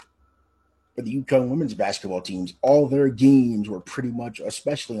even for the UConn women's basketball teams, all their games were pretty much,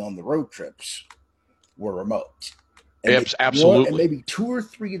 especially on the road trips, were remote. And absolutely. And maybe 2 or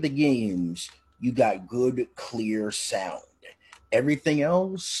 3 of the games, you got good, clear sound. Everything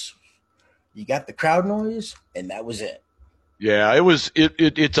else, you got the crowd noise, and that was it. Yeah,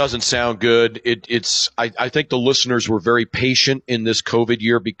 it doesn't sound good. I think the listeners were very patient in this COVID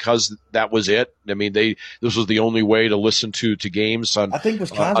year because that was it. I mean, this was the only way to listen to games on. I think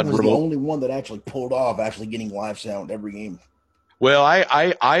Wisconsin was the only one that actually pulled off getting live sound every game. Well,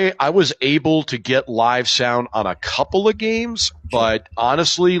 I was able to get live sound on a couple of games, but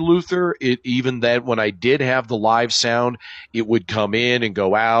honestly, Luther, even then when I did have the live sound, it would come in and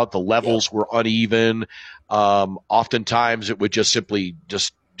go out. The levels were uneven. Oftentimes it would just simply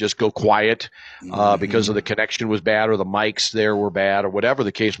just go quiet because of the connection was bad, or the mics there were bad, or whatever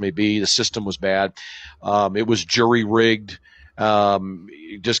the case may be. The system was bad. It was jury rigged,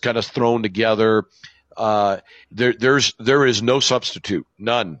 just kind of thrown together. There is no substitute.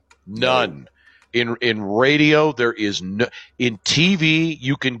 None. In radio, there is no. In TV,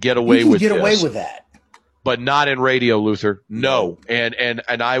 you can get away with that, but not in radio, Luther. No. And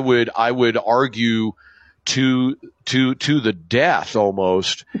I would argue to the death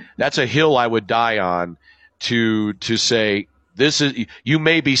almost. That's a hill I would die on, to say this is, you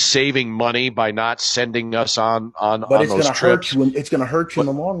may be saving money by not sending us on those trips. It's going to hurt you in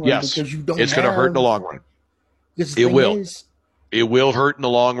the long run. Yes, because you don't. It's going to hurt in the long run. It will. It will hurt in the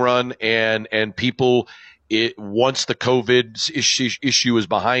long run, and people. Once the COVID issue is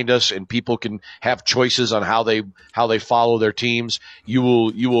behind us and people can have choices on how they follow their teams, you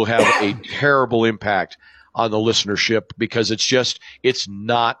will have a terrible impact on the listenership, because it's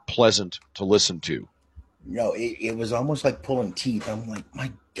not pleasant to listen to. No, it was almost like pulling teeth. I'm like,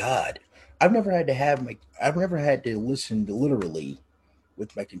 my God, I've never had to listen to literally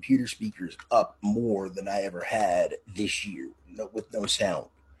with my computer speakers up more than I ever had this year, with no sound.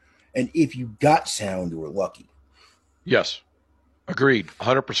 And if you got sound, you were lucky. Yes, agreed,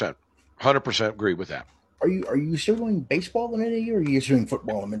 100%. 100% agree with that. Are you still doing baseball in any, or are you just doing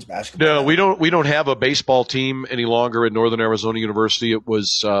football and men's basketball? No, we don't have a baseball team any longer at Northern Arizona University. It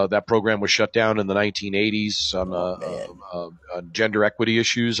was that program was shut down in the 1980s on gender equity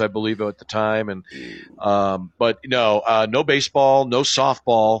issues, I believe, at the time. And but no baseball, no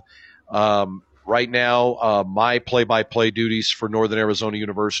softball. Right now, my play-by-play duties for Northern Arizona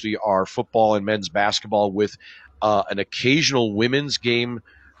University are football and men's basketball, with an occasional women's game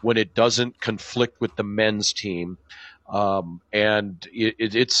when it doesn't conflict with the men's team. And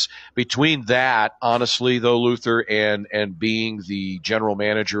it's between that, honestly, though, Luther, and being the general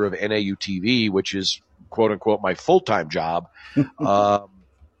manager of NAU TV, which is quote unquote my full-time job. I'm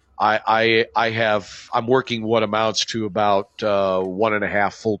working what amounts to about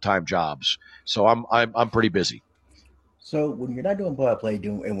 1.5 full-time jobs. So I'm pretty busy. So when you're not doing play-by-play,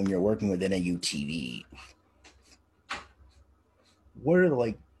 and when you're working with NAU TV, what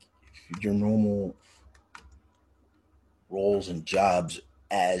are your normal roles and jobs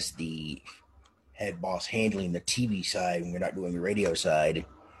as the head boss, handling the TV side when you're not doing the radio side?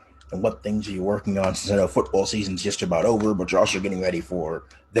 And what things are you working on? Since I know football season's just about over, but you're also getting ready for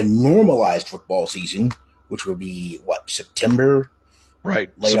the normalized football season, which will be September?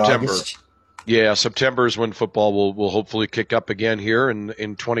 Right, late September. August? Yeah, September is when football will hopefully kick up again here in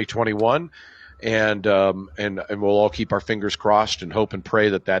 2021. And we'll all keep our fingers crossed and hope and pray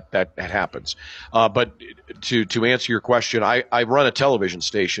that happens. But to answer your question, I run a television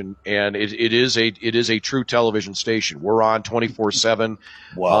station, and it is a true television station. We're on 24/7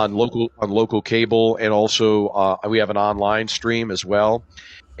 on local cable, and also we have an online stream as well,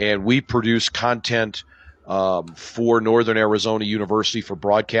 and we produce content for Northern Arizona University for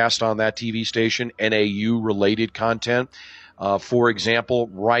broadcast on that TV station, NAU related content. For example,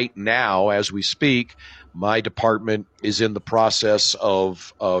 right now, as we speak, my department is in the process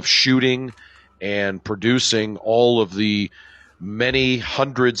of shooting and producing all of the many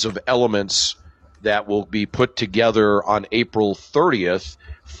hundreds of elements that will be put together on April 30th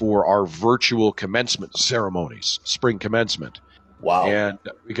for our virtual commencement ceremonies, spring commencement. Wow. And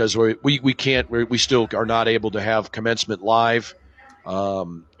because we still are not able to have commencement live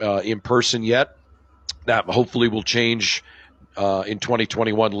in person yet. That hopefully will change in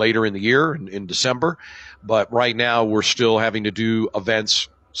 2021 later in the year, in December. But right now we're still having to do events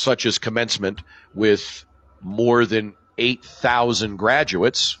such as commencement with more than 8,000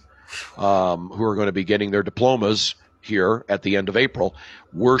 graduates who are going to be getting their diplomas here at the end of April.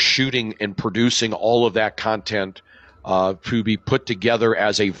 We're shooting and producing all of that content to be put together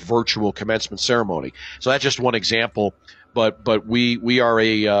as a virtual commencement ceremony. So that's just one example. But we are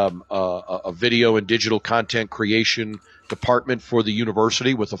a video and digital content creation department for the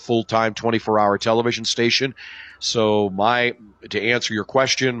university with a full-time 24-hour television station. So to answer your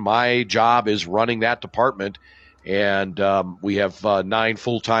question, my job is running that department, and we have 9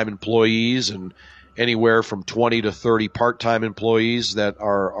 full-time employees and anywhere from 20 to 30 part-time employees that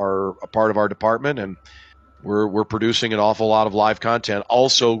are a part of our department, and we're producing an awful lot of live content,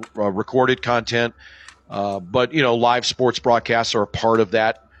 also recorded content. But live sports broadcasts are a part of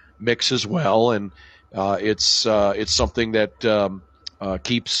that mix as well, and it's something that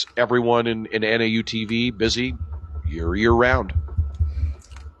keeps everyone in NAU TV busy year round.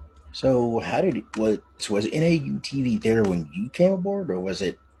 So was NAU TV there when you came aboard, or was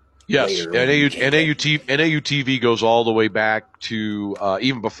it? Yes, NAU TV goes all the way back to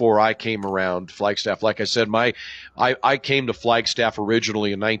even before I came around Flagstaff. Like I said, I came to Flagstaff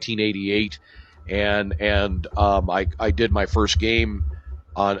originally in 1988. And I did my first game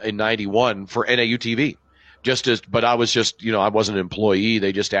in '91 for NAU TV, but I was just, I wasn't an employee.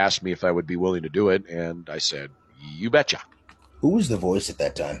 They just asked me if I would be willing to do it, and I said, "You betcha." Who was the voice at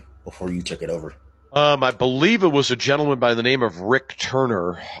that time before you took it over? I believe it was a gentleman by the name of Rick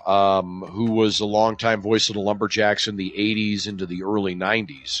Turner, who was a longtime voice of the Lumberjacks in the '80s into the early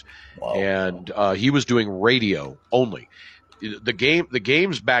 '90s, wow. And he was doing radio only. The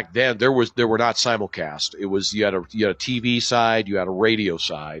games back then there were not simulcast. It was you had a TV side, you had a radio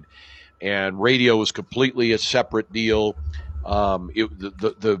side, and radio was completely a separate deal.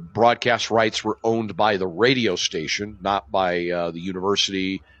 The broadcast rights were owned by the radio station, not by the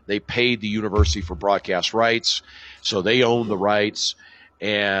university. They paid the university for broadcast rights, so they owned the rights.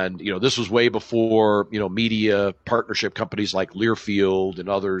 And this was way before media partnership companies like Learfield and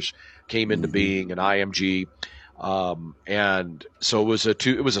others came into being, and IMG. And so it was a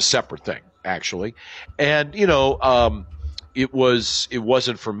separate thing, actually. And, it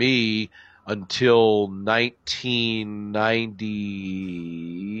wasn't for me until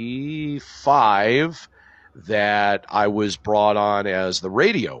 1995 that I was brought on as the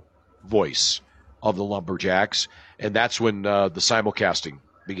radio voice of the Lumberjacks. And that's when, the simulcasting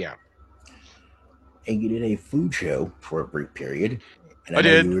began. And you did a food show for a brief period. And I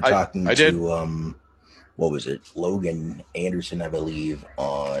did. You were talking I to, did. What was it? Logan Anderson, I believe,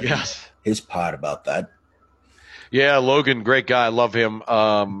 on his pod about that. Yeah, Logan, great guy. I love him.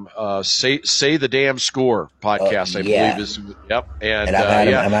 Say the Damn Score podcast, I believe is. Yep. And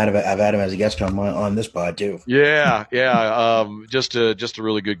I've had him as a guest on this pod too. Yeah. Just a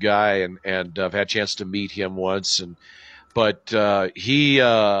really good guy, and I've had a chance to meet him once, but I did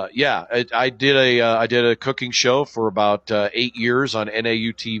a cooking show for about 8 years on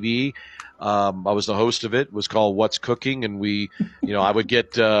NAU TV. I was the host of it. It was called What's Cooking, and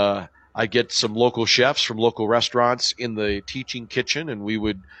I'd get some local chefs from local restaurants in the teaching kitchen, and we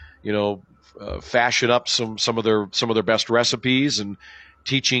would, fashion up some of their best recipes and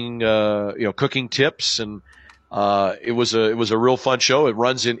teaching, cooking tips. And it was a real fun show.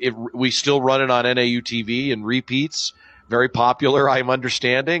 We still run it on NAU TV and repeats. Very popular, I'm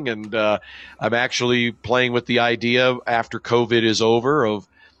understanding, and I'm actually playing with the idea after COVID is over of,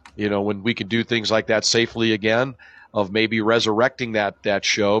 when we can do things like that safely again, of maybe resurrecting that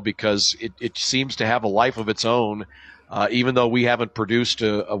show, because it seems to have a life of its own. Even though we haven't produced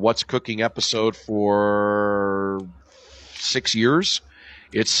a What's Cooking episode for 6 years,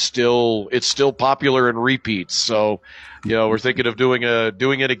 it's still popular and repeats. So, we're thinking of doing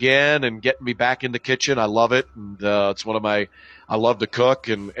it again and getting me back in the kitchen. I love it. And, it's I love to cook,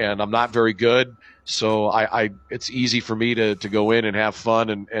 and I'm not very good. So it's easy for me to go in and have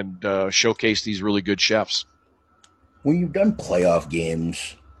fun and showcase these really good chefs. When you've done playoff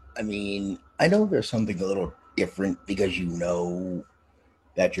games, I mean, I know there's something a little different because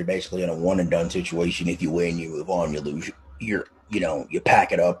that you're basically in a one and done situation. If you win, you move on. You lose, you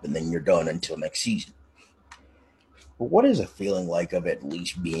pack it up and then you're done until next season. But what is a feeling like of at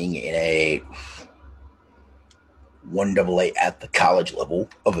least being in 1AA at the college level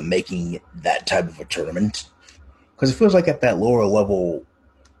of making that type of a tournament? Because it feels like at that lower level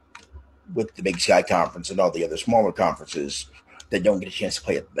with the Big Sky Conference and all the other smaller conferences that don't get a chance to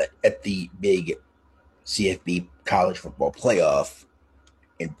play at the big CFB college football playoff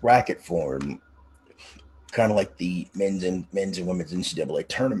in bracket form, kind of like the men's and women's NCAA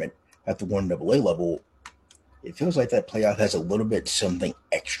tournament at the 1AA level, it feels like that playoff has a little bit something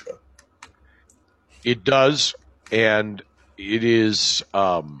extra. It does, and it is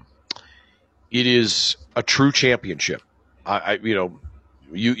a true championship.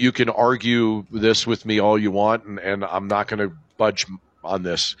 You can argue this with me all you want, and I'm not going to budge on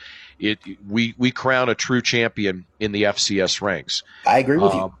this. We crown a true champion in the FCS ranks. I agree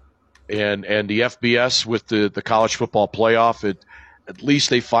with you. And the FBS with the college football playoff, at least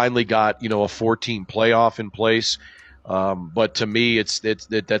they finally got a 14 playoff in place. But to me,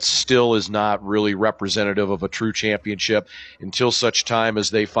 that still is not really representative of a true championship until such time as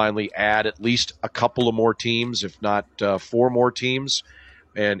they finally add at least a couple of more teams, if not 4 more teams,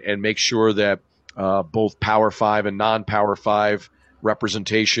 and make sure that both Power 5 and non-Power 5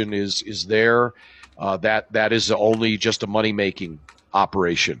 representation is there. That is only just a money-making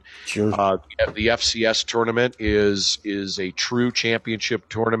operation. Sure. The FCS tournament is a true championship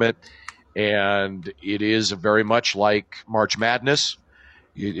tournament. And it is very much like March Madness.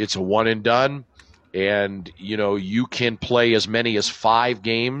 It's a one and done. And, you can play as many as 5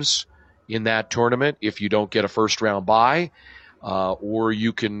 games in that tournament if you don't get a first round bye. Or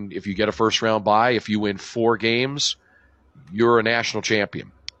you can, if you get a first round bye, if you win 4 games, you're a national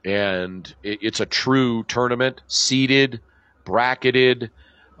champion. And it's a true tournament, seeded, bracketed.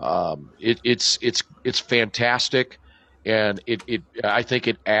 It's fantastic. And I think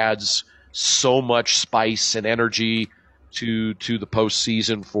it adds so much spice and energy to the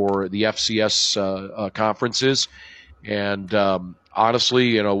postseason for the FCS conferences. And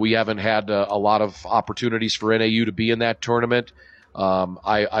honestly, we haven't had a lot of opportunities for NAU to be in that tournament.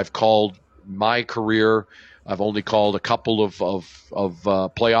 I've called my career. I've only called a couple of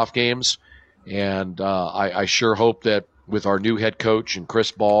playoff games. And I sure hope that with our new head coach and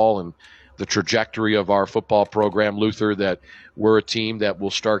Chris Ball and the trajectory of our football program, Luther, that we're a team that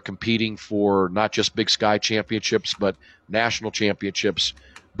will start competing for not just Big Sky championships, but national championships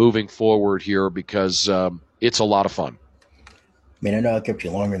moving forward here, because it's a lot of fun. I know I kept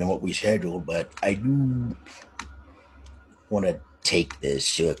you longer than what we scheduled, but I do want to take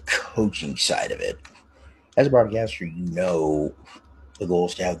this to a coaching side of it. As a broadcaster, the goal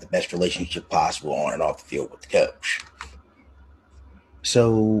is to have the best relationship possible on and off the field with the coach.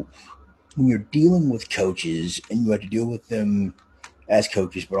 So when you're dealing with coaches, and you have to deal with them as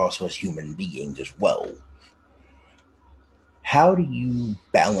coaches, but also as human beings as well, how do you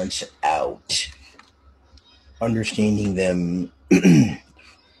balance out understanding them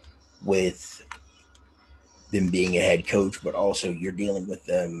with them being a head coach, but also you're dealing with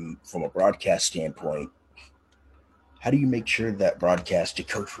them from a broadcast standpoint? How do you make sure that broadcast to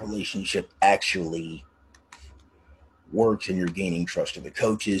coach relationship actually works and you're gaining trust of the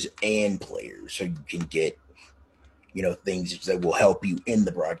coaches and players, so you can get things that will help you in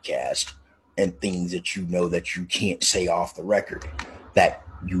the broadcast, and things that that you can't say off the record, that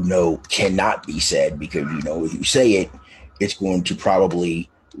cannot be said, because if you say it, it's going to probably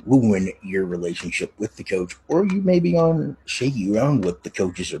ruin your relationship with the coach, or you may be on shaky ground with the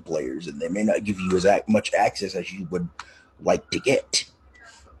coaches or players, and they may not give you as much access as you would like to get.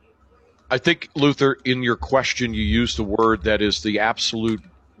 I think, Luther, in your question, you used the word that is the absolute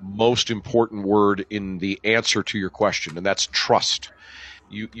most important word in the answer to your question, and that's trust.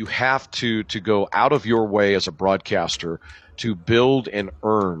 You have to go out of your way as a broadcaster to build and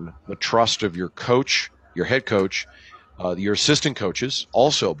earn the trust of your coach, your head coach, your assistant coaches,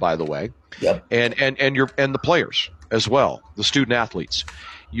 also, by the way, yep, and the players as well, the student athletes.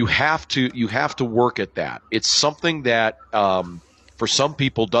 You have to work at that. It's something that for some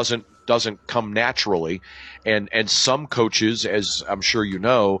people doesn't come naturally, and some coaches, as I'm sure you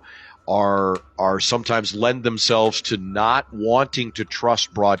know, are sometimes lend themselves to not wanting to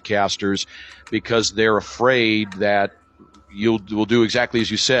trust broadcasters because they're afraid that will do exactly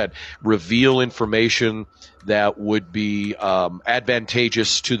as you said, reveal information that would be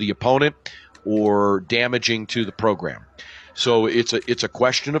advantageous to the opponent or damaging to the program. So it's a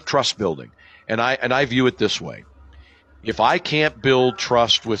question of trust building, and I view it this way. If I can't build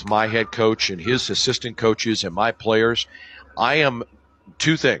trust with my head coach and his assistant coaches and my players, I am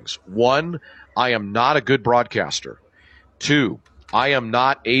 2 things. 1, I am not a good broadcaster. 2, I am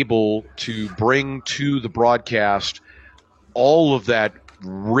not able to bring to the broadcast all of that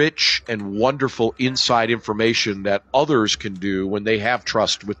rich and wonderful inside information that others can do when they have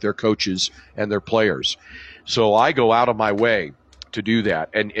trust with their coaches and their players. So I go out of my way to do that.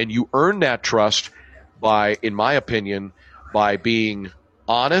 And you earn that trust by, in my opinion, by being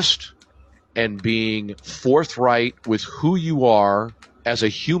honest and being forthright with who you are as a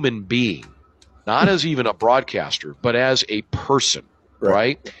human being, not as even a broadcaster, but as a person,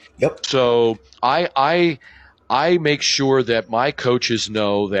 right? Yep. So I make sure that my coaches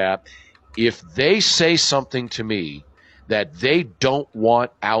know that if they say something to me that they don't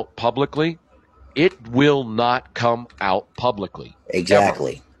want out publicly, it will not come out publicly.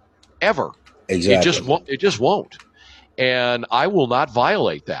 Exactly. Ever. Exactly. It just won't. And I will not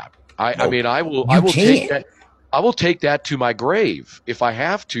violate that. I mean, I will take that. I will take that to my grave if I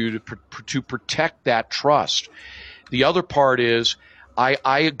have to protect that trust. The other part is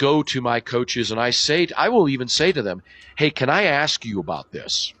I go to my coaches and I will even say to them, hey, can I ask you about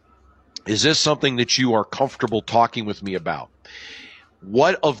this? Is this something that you are comfortable talking with me about?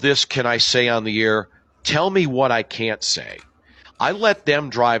 What of this can I say on the air? Tell me what I can't say. I let them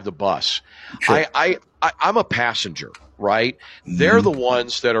drive the bus. Sure. I'm a passenger, right? Mm-hmm. They're the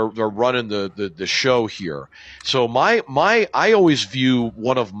ones that are running the show here. So I always view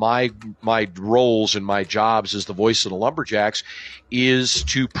one of my roles and my jobs as the voice of the Lumberjacks is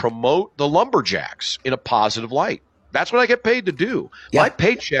to promote the Lumberjacks in a positive light. That's what I get paid to do. Yeah. My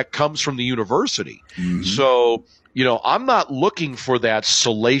paycheck comes from the university. Mm-hmm. So, I'm not looking for that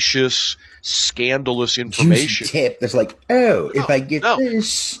salacious, scandalous information. Juicy tip that's like, if I get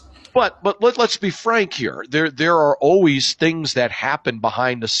this. But let's be frank here. There are always things that happen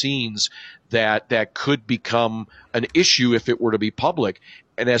behind the scenes that could become an issue if it were to be public.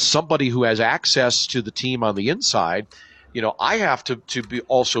 And as somebody who has access to the team on the inside, I have to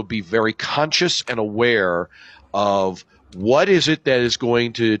also be very conscious and aware of what is it that is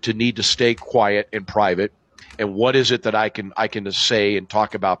going to need to stay quiet and private, and what is it that I can say and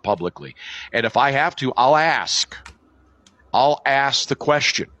talk about publicly. And if I have to, I'll ask the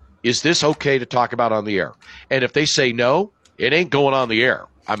question, is this okay to talk about on the air? And if they say no, it ain't going on the air.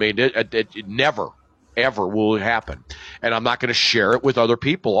 I mean, it never, ever will happen. And I'm not going to share it with other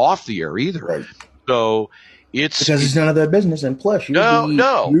people off the air either. Right. So because it's none of their business. And plus, you're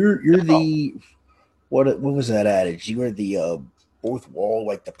the what was that adage? You were the fourth wall,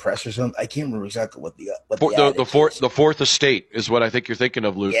 like the press or something. I can't remember exactly what the fourth estate is what I think you're thinking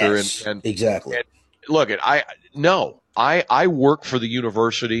of, Luther. Yes, and exactly. And look, I work for the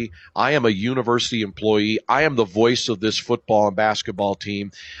university. I am a university employee. I am the voice of this football and basketball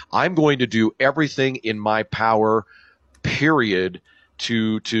team. I'm going to do everything in my power, period,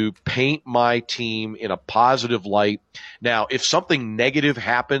 to paint my team in a positive light. Now, if something negative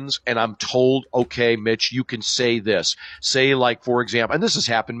happens and I'm told, okay, Mitch, you can say this. Say, like, for example, and this has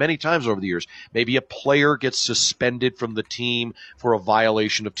happened many times over the years, maybe a player gets suspended from the team for a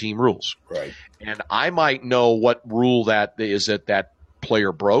violation of team rules. Right. And I might know what rule that is that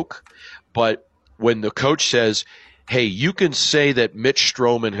player broke. But when the coach says, hey, you can say that Mitch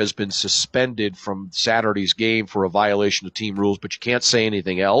Strohman has been suspended from Saturday's game for a violation of team rules, but you can't say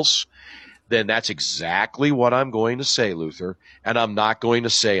anything else, then that's exactly what I'm going to say, Luther, and I'm not going to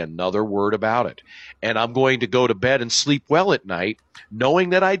say another word about it. And I'm going to go to bed and sleep well at night knowing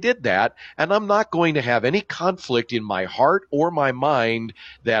that I did that, and I'm not going to have any conflict in my heart or my mind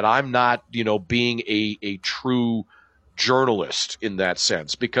that I'm not, being a true journalist in that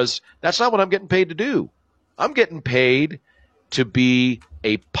sense, because that's not what I'm getting paid to do. I'm getting paid to be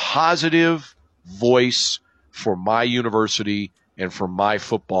a positive voice for my university and for my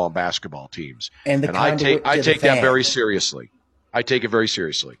football and basketball teams. And I take that very seriously. I take it very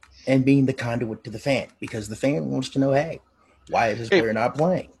seriously. And being the conduit to the fan, because the fan wants to know, hey, why is this player not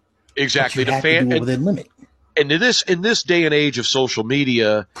playing? Exactly. The fan within limit. And in this day and age of social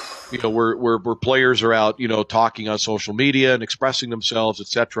media, where players are out, talking on social media and expressing themselves,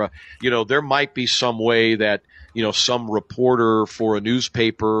 etc. There might be some way that, some reporter for a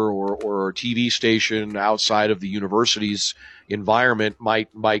newspaper or a TV station outside of the university's environment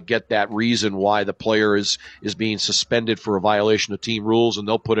might get that reason why the player is being suspended for a violation of team rules, and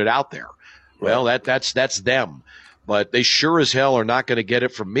they'll put it out there. Right. Well, that's them. But they sure as hell are not going to get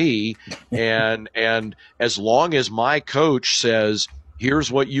it from me. And as long as my coach says,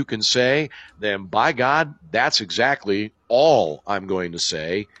 here's what you can say, then by God, that's exactly all I'm going to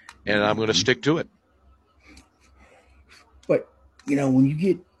say, and I'm going to stick to it. But, when you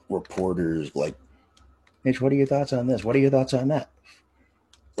get reporters like, Mitch, what are your thoughts on this? What are your thoughts on that?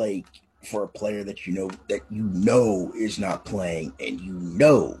 Like, for a player that is not playing, and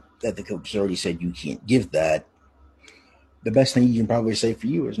that the coach has already said you can't give that, the best thing you can probably say for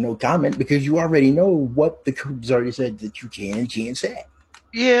you is no comment, because you already know what the coach has already said that you can and can't say.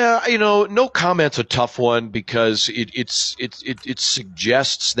 Yeah, no comment's a tough one because it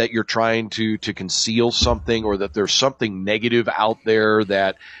suggests that you're trying to conceal something, or that there's something negative out there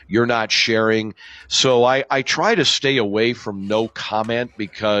that you're not sharing. So I try to stay away from no comment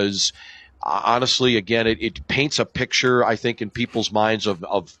because honestly, again, it paints a picture, I think, in people's minds of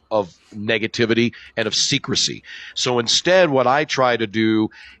negativity and of secrecy. So instead, what I try to do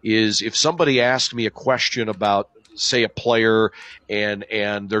is, if somebody asks me a question about, say, a player,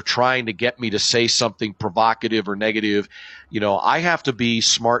 and they're trying to get me to say something provocative or negative, I have to be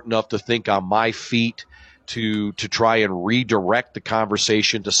smart enough to think on my feet to try and redirect the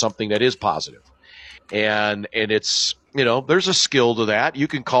conversation to something that is positive. And it's, there's a skill to that. You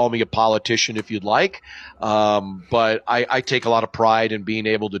can call me a politician if you'd like. But I take a lot of pride in being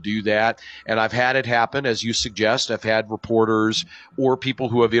able to do that. And I've had it happen, as you suggest. I've had reporters or people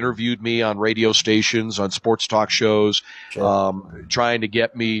who have interviewed me on radio stations, on sports talk shows, trying to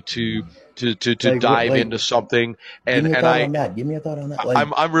get me to dive into something. And give me a thought on that. Give me a thought on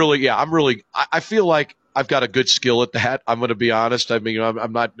that. I feel like I've got a good skill at that. I'm going to be honest. I mean,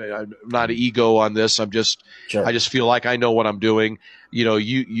 I'm not an ego on this. I just feel like I know what I'm doing.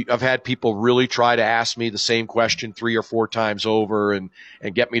 I've had people really try to ask me the same question 3 or 4 times over and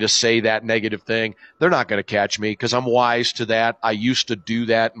get me to say that negative thing. They're not going to catch me because I'm wise to that. I used to do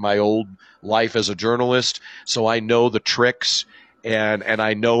that in my old life as a journalist. So I know the tricks, and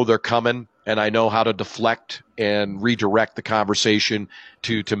I know they're coming, and I know how to deflect and redirect the conversation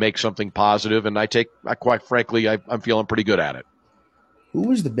to make something positive. And quite frankly, I'm feeling pretty good at it. Who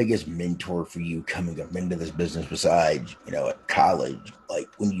was the biggest mentor for you coming up into this business besides, at college? Like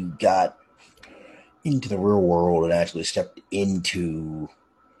when you got into the real world and actually stepped into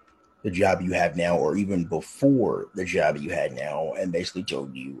the job you have now, or even before the job you had now, and basically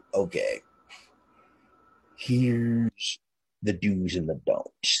told you, okay, here's the do's and the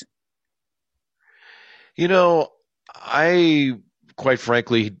don'ts? I quite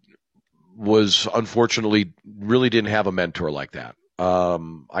frankly was unfortunately really didn't have a mentor like that.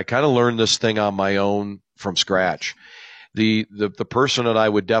 I kind of learned this thing on my own from scratch. The person that I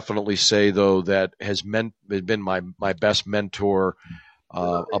would definitely say, though, that has been my best mentor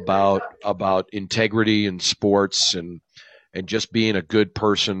about integrity in sports and just being a good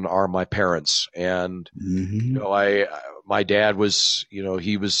person are my parents. And my dad was,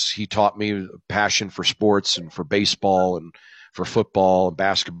 he taught me a passion for sports and for baseball and for football and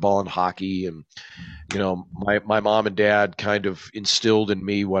basketball and hockey. And, my mom and dad kind of instilled in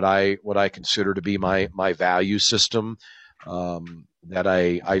me what I consider to be my value system, that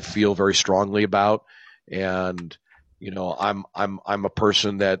I feel very strongly about. And, I'm a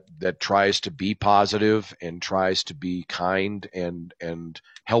person that tries to be positive and tries to be kind and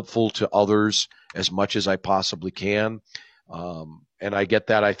helpful to others as much as I possibly can. And I get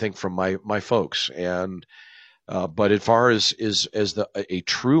that, I think, from my folks. And, but as far as a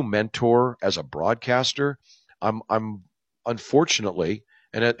true mentor as a broadcaster, I'm unfortunately,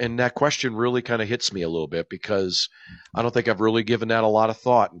 and that question really kind of hits me a little bit because I don't think I've really given that a lot of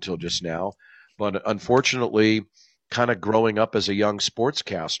thought until just now. But unfortunately, kind of growing up as a young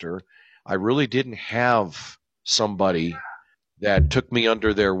sportscaster, I really didn't have somebody that took me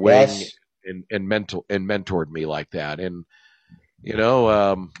under their wing and mentored me like that. And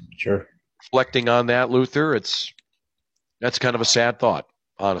reflecting on that, Luther, that's kind of a sad thought,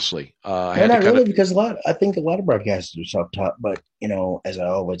 honestly. Not really, because I think a lot of broadcasters are self-taught, but as I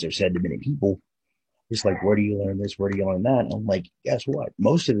always have said to many people, it's like, where do you learn this? Where do you learn that? And I'm like, guess what?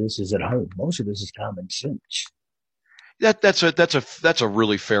 Most of this is at home. Most of this is common sense. That's a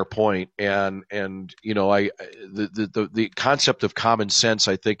really fair point. And the concept of common sense,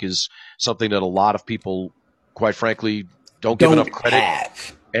 I think, is something that a lot of people, quite frankly, don't give enough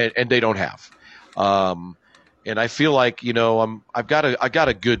credit, and they don't have. And I feel like, I've got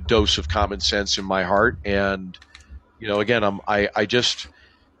a good dose of common sense in my heart. And, again, I just,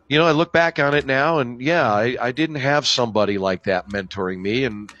 I look back on it now, and yeah, I didn't have somebody like that mentoring me.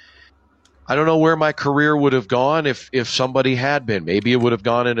 And I don't know where my career would have gone if somebody had been. Maybe it would have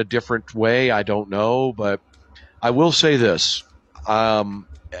gone in a different way. I don't know. But I will say this. I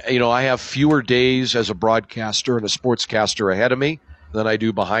have fewer days as a broadcaster and a sportscaster ahead of me than I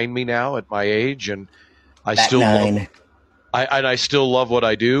do behind me now at my age. And I still love what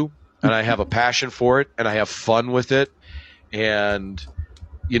I do, and I have a passion for it, and I have fun with it. And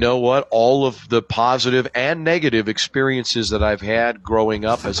you know what? All of the positive and negative experiences that I've had growing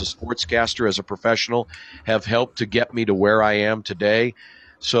up as a sportscaster, as a professional, have helped to get me to where I am today.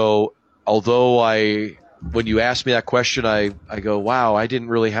 So although I when you ask me that question, I go, wow, I didn't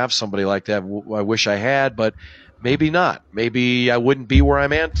really have somebody like that. I wish I had, but maybe not. Maybe I wouldn't be where I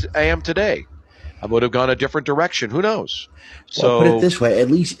am today. I would have gone a different direction. Who knows? Well, put it this way: at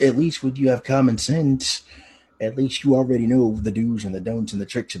least when you have common sense, at least you already know the do's and the don'ts and the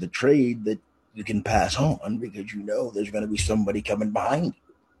tricks of the trade that you can pass on, because you know there's going to be somebody coming behind you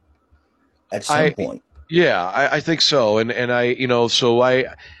at some point. Yeah, I think so. And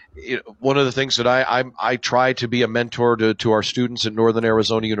one of the things that I try to be a mentor to our students at Northern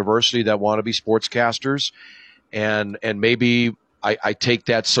Arizona University that want to be sportscasters, and maybe I take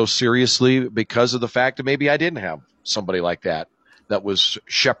that so seriously because of the fact that maybe I didn't have somebody like that was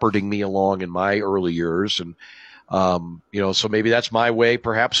shepherding me along in my early years. And, so maybe that's my way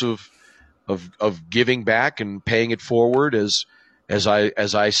perhaps of giving back and paying it forward as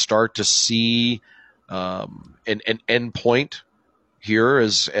I start to see, an end point here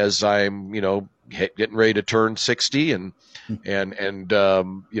as I'm, getting ready to turn 60 and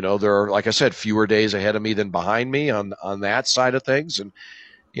there are, like I said, fewer days ahead of me than behind me on that side of things. And,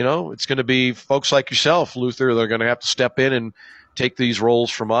 it's going to be folks like yourself, Luther, they're going to have to step in and take these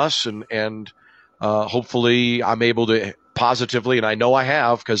roles from us. And hopefully I'm able to positively, and I know I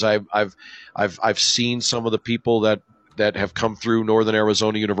have, because I've seen some of the people that have come through Northern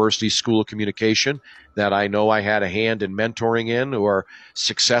Arizona University School of Communication that I know I had a hand in mentoring in, who are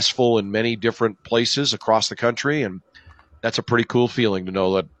successful in many different places across the country. And that's a pretty cool feeling to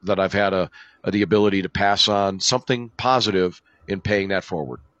know that I've had the ability to pass on something positive in paying that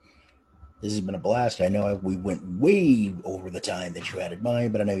forward. This has been a blast. I know we went way over the time that you had in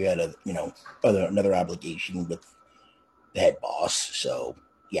mind, but I know you had another obligation with the head boss. So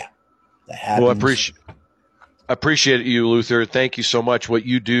yeah, that happens. Well, I appreciate you, Luther. Thank you so much. What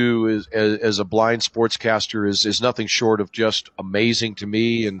you do as a blind sportscaster is nothing short of just amazing to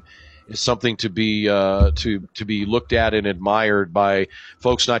me, and is something to be looked at and admired by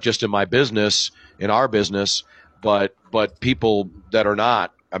folks, not just in our business, but people that are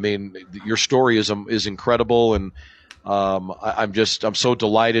not. I mean, your story is incredible, and I'm so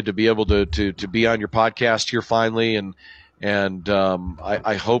delighted to be able to be on your podcast here finally, and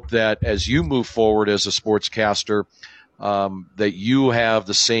I hope that as you move forward as a sportscaster, that you have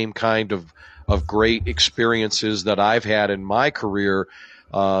the same kind of great experiences that I've had in my career,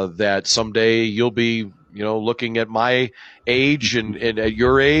 that someday you'll be, looking at my age and at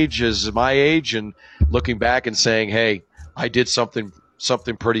your age as my age, and looking back and saying, hey, I did something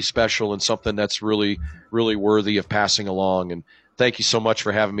pretty special and something that's really, really worthy of passing along. And thank you so much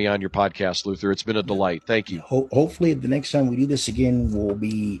for having me on your podcast, Luther. It's been a delight. Thank you. Hopefully the next time we do this again will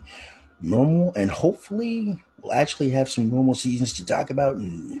be normal, and hopefully we'll actually have some normal seasons to talk about,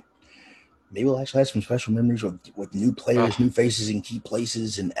 and maybe we'll actually have some special memories with new players, new faces in key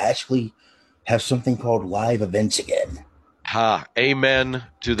places, and actually have something called live events again. Amen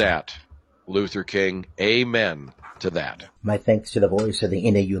to that, Luther King. Amen to that. My thanks to the voice of the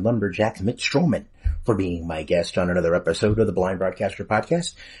NAU Lumberjack, Mitch Strohman, for being my guest on another episode of the Blind Broadcaster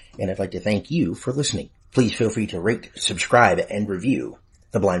Podcast, and I'd like to thank you for listening. Please feel free to rate, subscribe, and review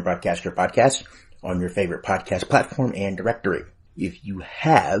the Blind Broadcaster Podcast on your favorite podcast platform and directory. If you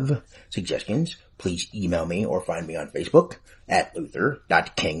have suggestions, please email me or find me on Facebook at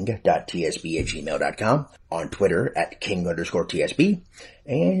luther.king.tsb@gmail.com, on Twitter at king_tsb,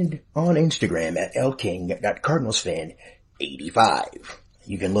 and on Instagram at lking.cardinalsfan85.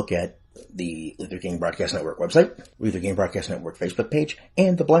 You can look at the Luther King Broadcast Network website, Luther King Broadcast Network Facebook page,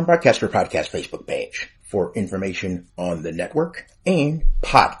 and the Blind Broadcaster Podcast Facebook page for information on the network and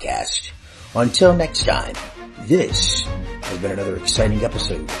podcast. Until next time, this has been another exciting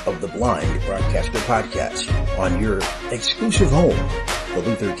episode of the Blind Broadcaster Podcast on your exclusive home, the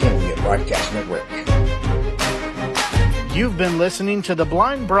Luther King Broadcast Network. You've been listening to the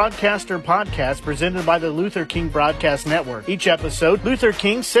Blind Broadcaster Podcast presented by the Luther King Broadcast Network. Each episode, Luther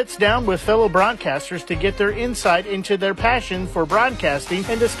King sits down with fellow broadcasters to get their insight into their passion for broadcasting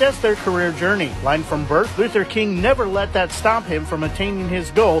and discuss their career journey. Blind from birth, Luther King never let that stop him from attaining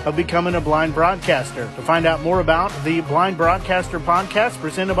his goal of becoming a blind broadcaster. To find out more about the Blind Broadcaster Podcast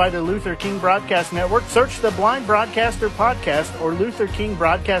presented by the Luther King Broadcast Network, search the Blind Broadcaster Podcast or Luther King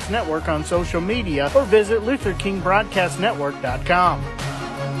Broadcast Network on social media, or visit LutherKingBroadcastNetwork.com.